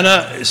event?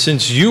 Anna,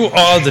 since you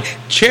are the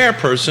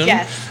chairperson,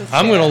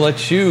 I'm going to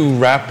let you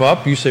wrap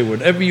up. You say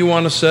whatever you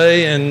want to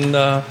say, and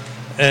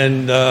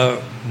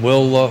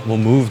we'll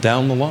move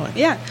down the line.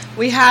 Yeah,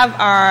 we have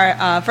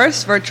our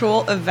first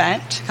virtual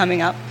event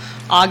coming up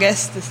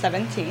August the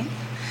 17th.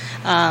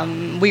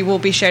 We will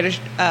be share it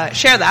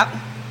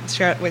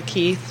with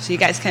Keith, so you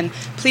guys can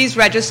please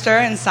register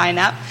and sign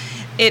up.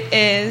 It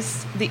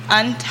is the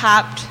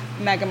untapped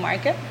mega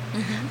market,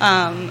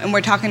 and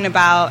we're talking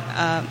about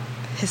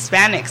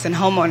Hispanics and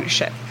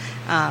homeownership,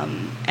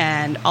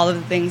 and all of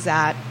the things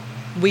that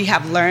we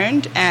have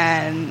learned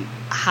and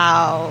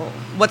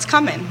what's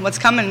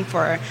coming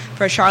for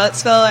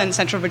Charlottesville and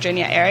Central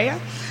Virginia area.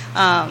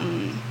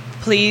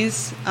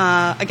 Please,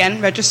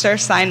 again, register,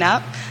 sign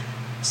up,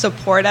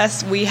 support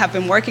us. We have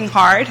been working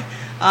hard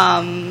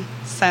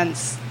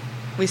since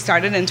we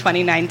started in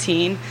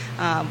 2019.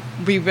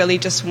 We really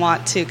just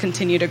want to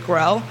continue to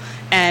grow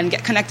and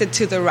get connected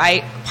to the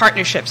right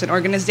partnerships and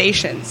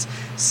organizations.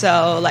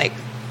 So like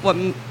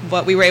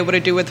what we were able to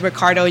do with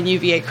Ricardo and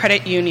UVA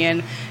Credit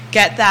Union,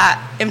 get that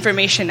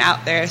information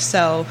out there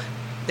so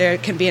there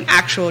can be an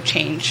actual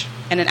change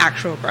and an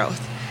actual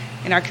growth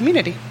in our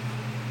community.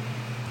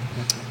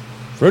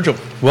 Virgil,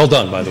 well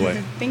done, by the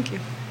way. Thank you.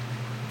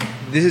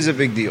 this is a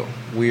big deal.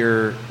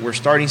 We're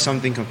starting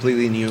something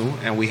completely new,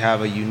 and we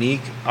have a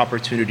unique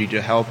opportunity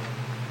to help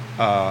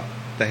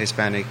the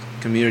Hispanic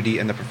community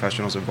and the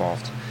professionals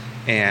involved.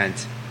 And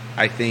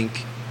I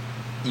think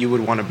you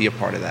would want to be a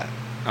part of that,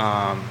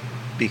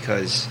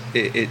 because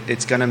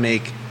it's going to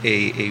make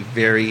a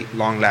very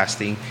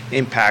long-lasting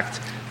impact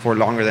for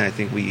longer than I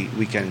think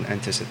we can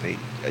anticipate,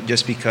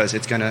 just because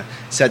it's going to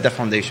set the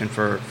foundation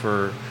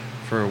for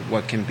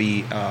what can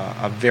be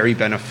a very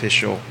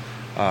beneficial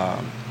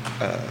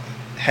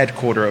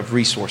headquarter of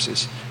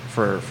resources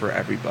for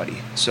everybody.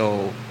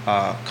 So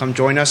come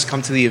join us.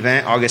 Come to the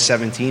event August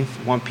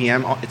 17th, 1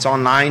 p.m. It's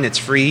online. It's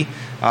free.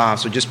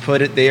 So just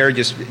put it there.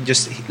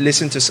 Just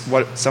listen to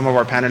what some of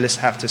our panelists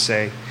have to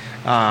say,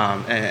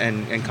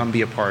 and come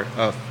be a part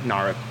of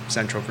NAREP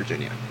Central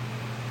Virginia.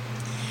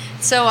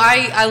 So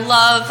I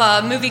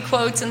love movie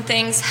quotes and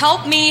things.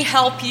 Help me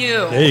help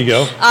you. There you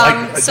go.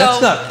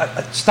 Stop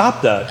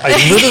that. I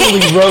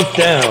literally wrote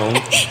down,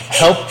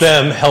 help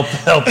them, help.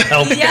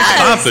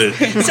 Yes. Stop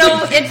it.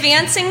 So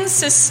advancing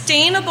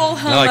sustainable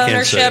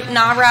homeownership,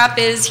 NAREP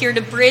is here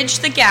to bridge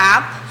the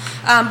gap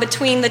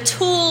between the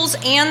tools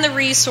and the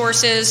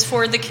resources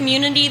for the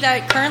community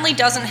that currently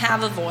doesn't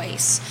have a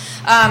voice.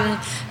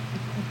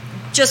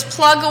 Just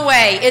plug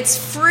away. It's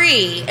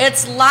free.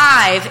 It's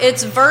live.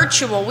 It's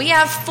virtual. We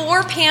have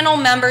 4 panel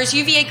members,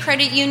 UVA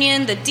Credit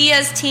Union, the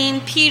Diaz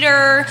team,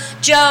 Peter,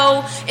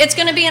 Joe. It's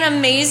going to be an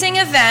amazing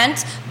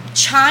event.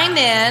 Chime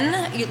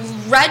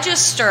in,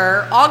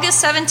 register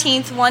August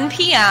 17th, 1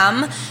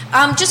 p.m.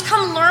 Just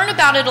come learn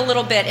about it a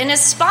little bit. And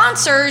as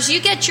sponsors, you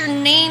get your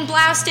name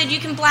blasted. You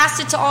can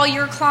blast it to all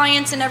your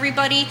clients and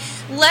everybody.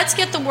 Let's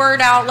get the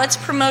word out. Let's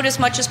promote as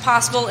much as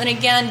possible. And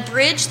again,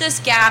 bridge this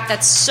gap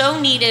that's so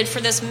needed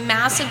for this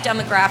massive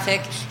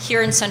demographic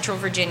here in Central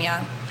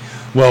Virginia.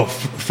 Well,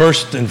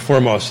 first and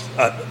foremost,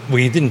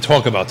 we didn't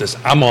talk about this.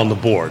 I'm on the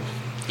board.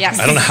 Yes.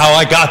 I don't know how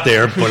I got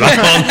there, but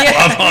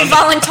I'm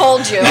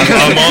voluntold you.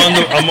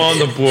 I'm on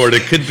the board.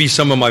 It could be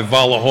some of my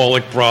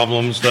volaholic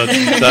problems that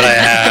I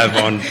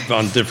have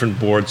on different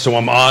boards. So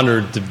I'm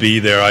honored to be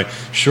there. I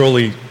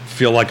surely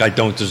feel like I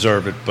don't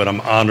deserve it, but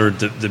I'm honored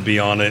to be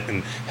on it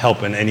and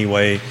help in any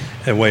way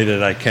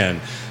that I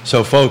can.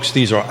 So, folks,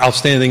 these are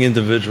outstanding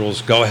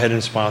individuals. Go ahead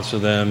and sponsor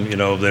them. You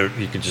know,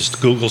 you can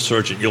just Google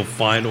search it. You'll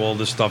find all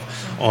this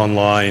stuff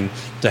online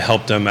to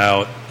help them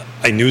out.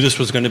 I knew this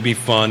was going to be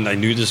fun. I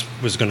knew this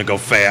was going to go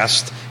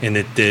fast, and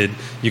it did.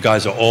 You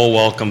guys are all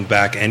welcome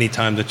back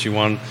anytime that you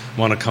want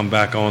to come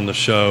back on the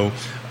show.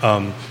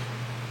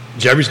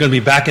 Jerry's going to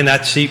be back in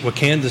that seat where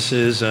Candice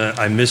is.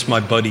 I miss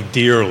my buddy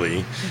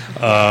dearly,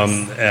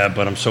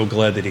 but I'm so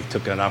glad that he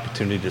took an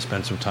opportunity to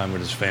spend some time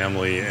with his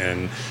family,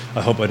 and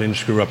I hope I didn't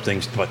screw up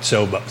things but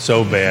so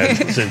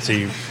bad since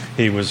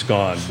he was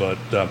gone. But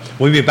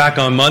we'll be back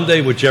on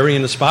Monday with Jerry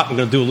in the spot. We're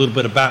going to do a little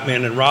bit of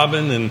Batman and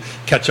Robin and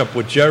catch up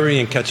with Jerry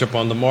and catch up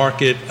on the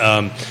market.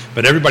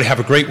 But everybody have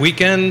a great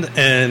weekend,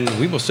 and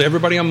we will see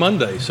everybody on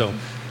Monday. So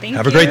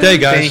have a great day,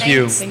 guys. Thank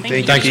you.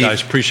 Thanks. Thanks,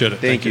 guys. Appreciate it.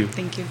 Thank you.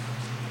 Thank you.